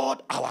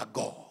Lord our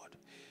God,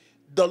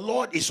 the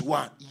Lord is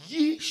one.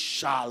 Ye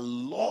shall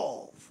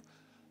love.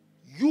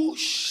 You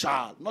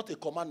shall, not a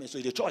commandment, so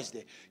it's a choice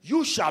there.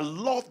 You shall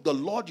love the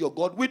Lord your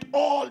God with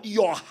all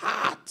your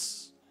heart,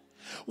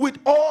 with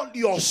all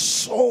your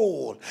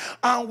soul,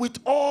 and with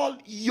all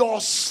your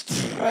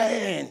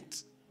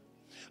strength.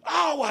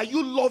 How are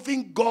you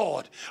loving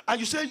God? And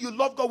you say you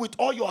love God with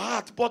all your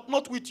heart, but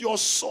not with your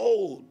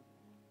soul,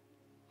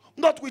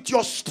 not with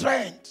your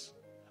strength.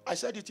 I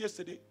said it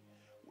yesterday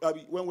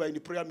when we were in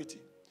the prayer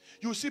meeting.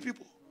 You see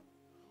people,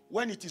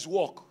 when it is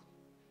work,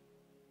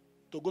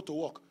 to go to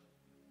work,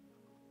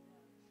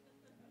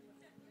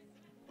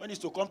 when it's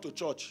to come to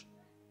church,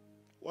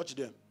 watch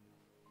them.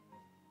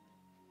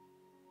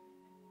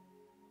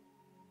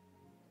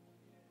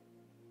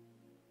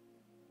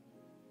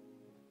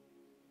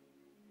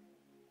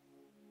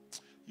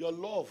 Your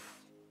love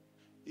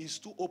is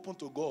too open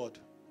to God,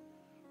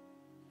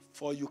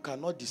 for you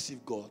cannot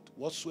deceive God.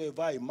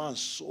 Whatsoever a man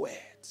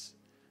soweth,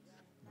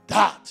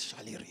 that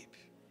shall he reap.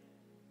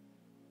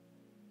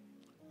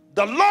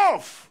 The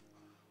love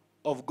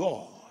of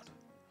God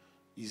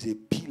is a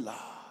pillar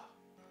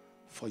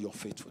for your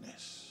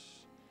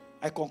faithfulness.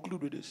 I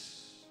conclude with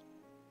this.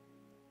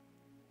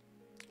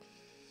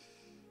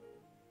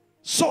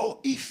 So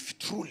if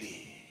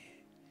truly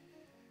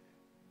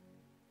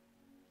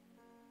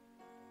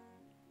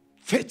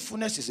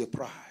faithfulness is a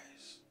prize,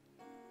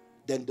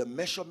 then the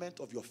measurement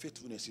of your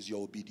faithfulness is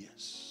your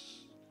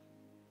obedience.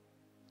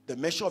 The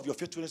measure of your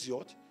faithfulness is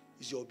what?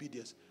 Is your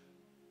obedience.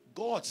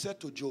 God said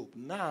to Job,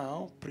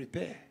 now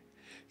prepare.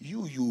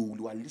 You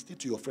are listening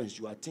to your friends.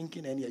 You are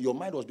thinking, and your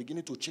mind was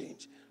beginning to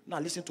change. Now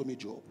listen to me,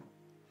 Job.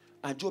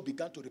 And Job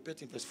began to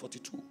repeat in verse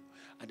 42.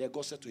 And then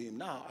God said to him,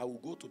 now I will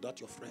go to that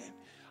your friend,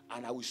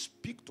 and I will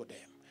speak to them.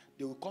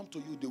 They will come to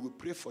you. They will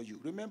pray for you.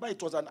 Remember,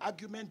 it was an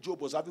argument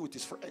Job was having with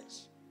his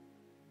friends.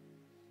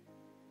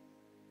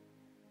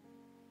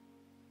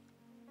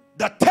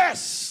 The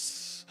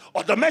test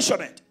or the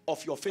measurement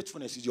of your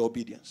faithfulness is your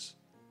obedience.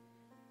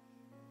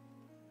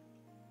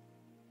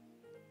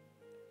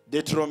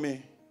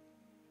 Deuteronomy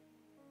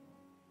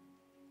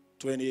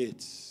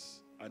 28,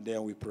 and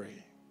then we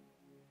pray.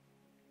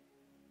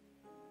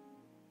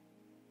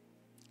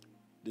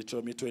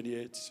 Deuteronomy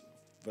 28,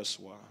 verse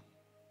 1.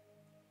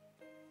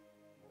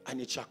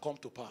 And it shall come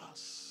to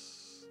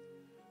pass.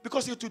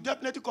 Because it will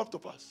definitely come to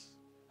pass.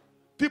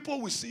 People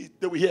will see it,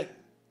 they will hear.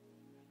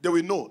 They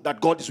will know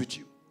that God is with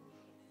you.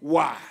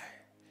 Why?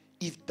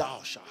 If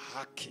thou shalt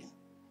hearken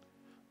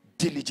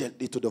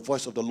diligently to the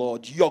voice of the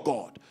Lord your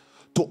God,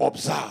 to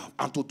observe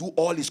and to do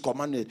all his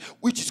commanded,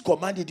 which is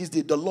commanded this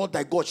day, the Lord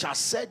thy God shall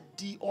set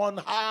thee on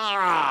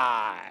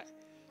high.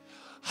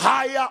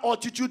 Higher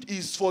altitude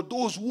is for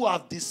those who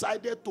have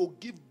decided to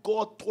give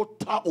God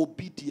total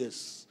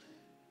obedience,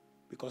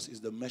 because it's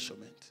the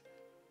measurement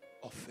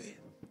of faith.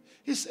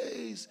 He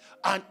says,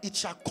 and it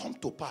shall come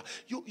to pass.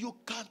 You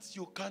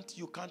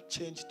can't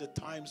change the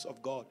times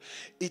of God.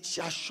 It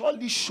shall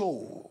surely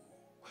show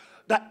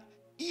that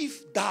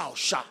if thou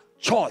shalt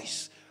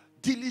choose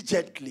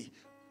diligently,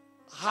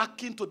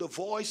 hearken to the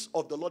voice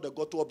of the Lord thy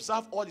God, to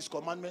observe all his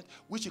commandments,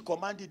 which he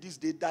commanded this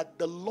day, that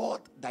the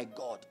Lord thy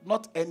God,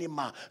 not any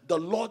man, the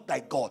Lord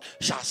thy God,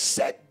 shall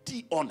set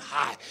thee on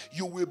high.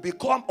 You will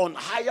become on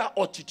higher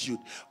altitude.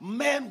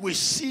 Men will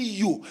see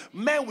you.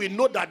 Men will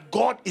know that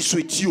God is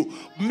with you.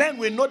 Men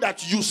will know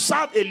that you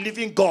serve a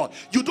living God.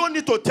 You don't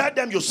need to tell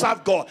them you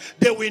serve God.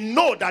 They will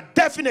know that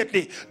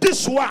definitely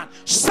this one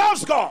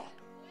serves God.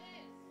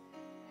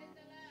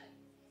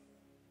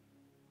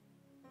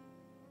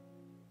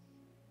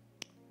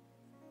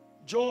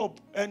 Job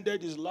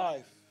ended his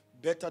life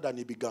better than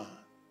he began.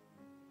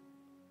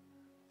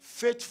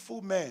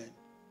 Faithful men,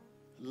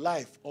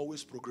 life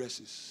always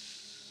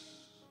progresses.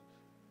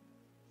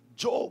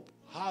 Job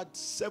had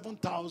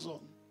 7,000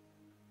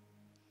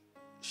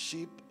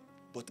 sheep,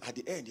 but at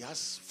the end he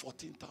has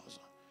 14,000.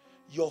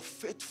 Your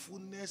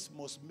faithfulness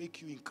must make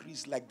you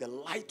increase like the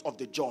light of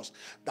the just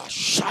that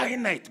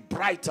shineth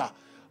brighter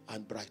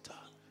and brighter.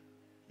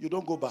 You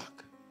don't go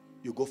back,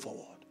 you go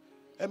forward.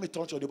 Let me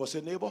turn to your neighbor,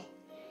 say, neighbor,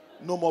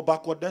 no more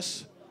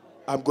backwardness.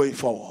 I'm going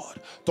forward.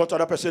 Talk to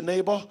that person,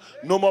 neighbor.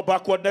 No more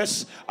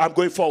backwardness. I'm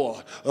going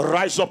forward.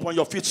 Rise up on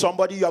your feet,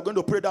 somebody. You are going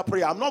to pray that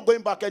prayer. I'm not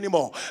going back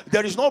anymore.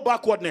 There is no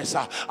backwardness.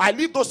 I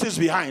leave those things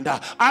behind.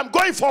 I'm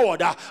going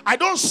forward. I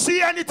don't see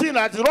anything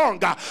that's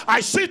wrong. I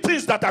see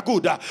things that are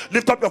good.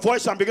 Lift up your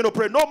voice and begin to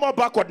pray. No more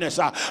backwardness.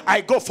 I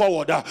go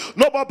forward.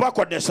 No more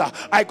backwardness.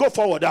 I go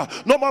forward.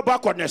 No more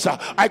backwardness.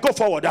 I go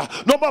forward.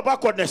 No more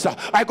backwardness.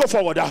 I go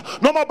forward.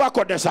 No more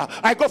backwardness.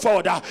 I go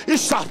forward. I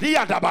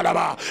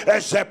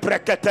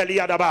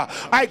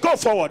go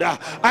forward.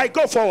 I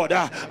go forward.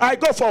 I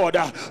go forward.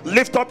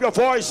 Lift up your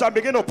voice and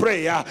begin to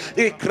pray.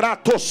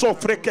 Ikratoso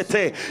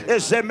frekete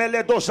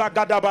ezemeledoza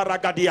gadaba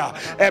ragadia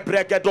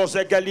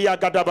ebregedoze gelia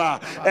gadaba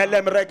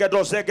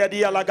elemregedoze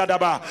gedia la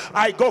gadaba.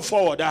 I go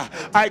forward.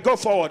 I go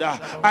forward.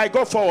 I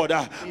go forward.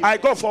 I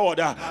go forward.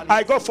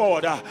 I go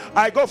forward.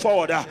 I go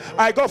forward.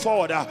 I go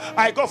forward.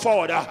 I go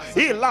forward.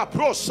 Ila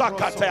prosa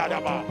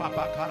kateadaba.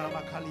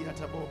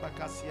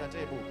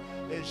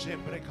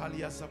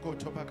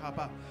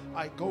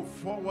 I go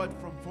forward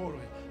from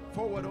forward.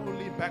 Forward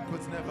only,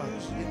 backwards never.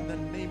 In the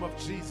name of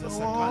Jesus.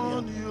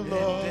 Lord,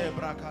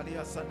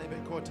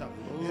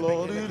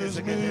 it is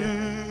me.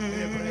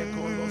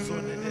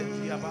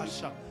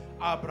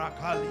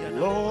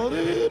 Lord,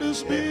 it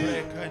is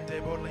me,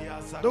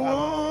 the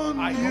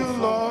one you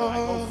love. I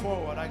go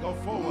forward. I go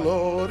forward.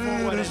 Lord,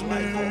 forward it is in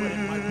me. forward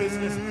in my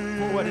business,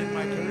 forward in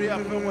my career,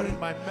 forward in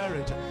my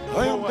marriage.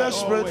 I am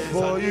desperate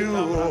for you.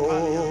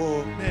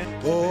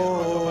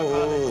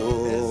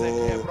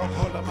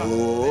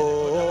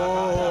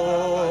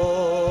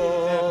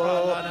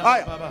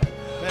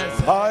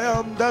 I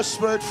am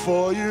desperate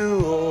for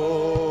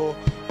you.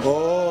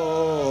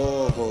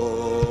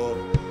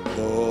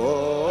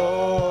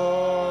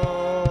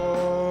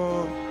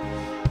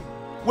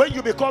 When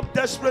you become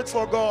desperate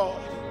for God,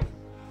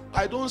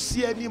 I don't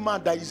see any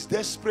man that is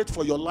desperate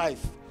for your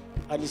life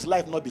and his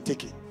life not be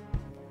taken.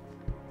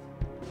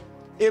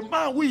 A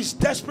man who is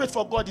desperate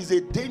for God is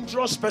a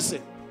dangerous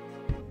person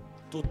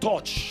to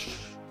touch.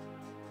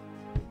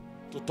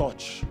 To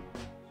touch.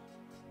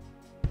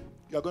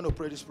 You are going to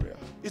pray this prayer.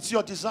 It's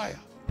your desire.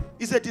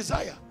 It's a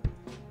desire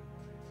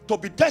to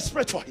be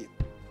desperate for him,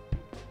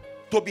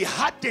 to be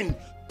hardened,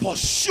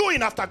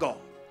 pursuing after God.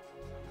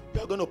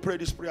 You are going to pray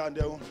this prayer and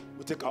then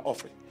we'll take our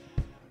offering.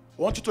 I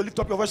want you to lift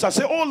up your voice and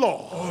say, oh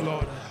Lord, oh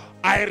Lord,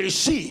 I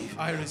receive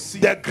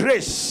the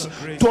grace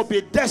to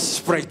be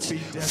desperate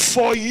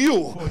for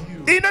you.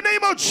 In the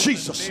name of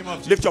Jesus.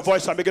 Lift your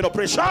voice and begin to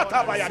pray. I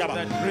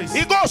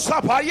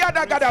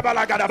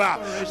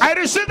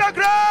receive the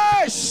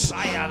grace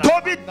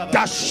to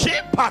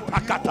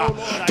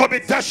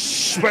be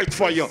desperate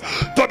for you.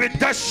 To be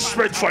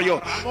desperate for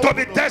you. To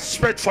be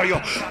desperate for you.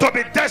 To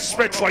be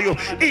desperate for you.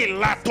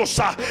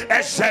 Ilatusa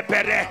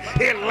ezebere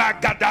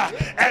ilagada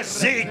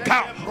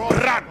ezika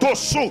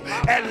bradosu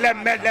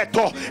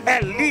elemeleto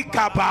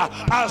elikaba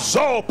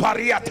azo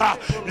pariata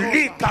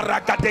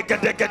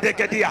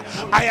likaragadegedegediya.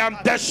 I am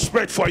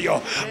desperate for you.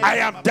 I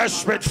am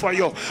desperate for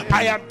you.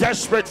 I am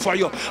desperate for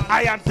you.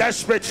 I am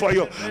desperate for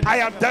you. I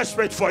am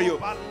desperate for you.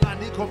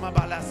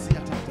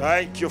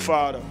 Thank you,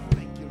 Father.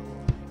 Thank you,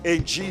 Lord.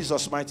 In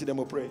Jesus' mighty name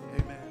we pray.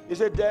 Amen. He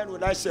said, then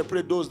will I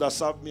separate those that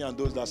serve me and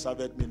those that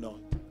served me not.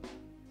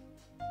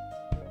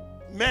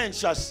 Men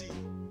shall see,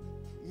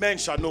 men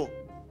shall know,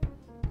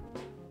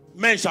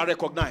 men shall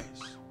recognize.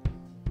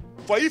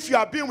 For if you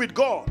have been with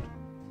God,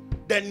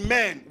 then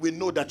men will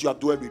know that you have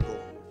dwelt with God.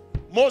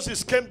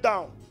 Moses came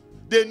down.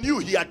 They knew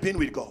he had been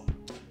with God.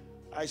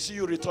 I see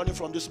you returning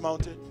from this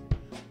mountain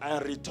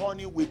and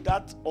returning with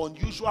that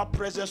unusual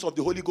presence of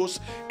the Holy Ghost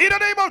in the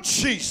name of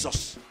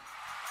Jesus.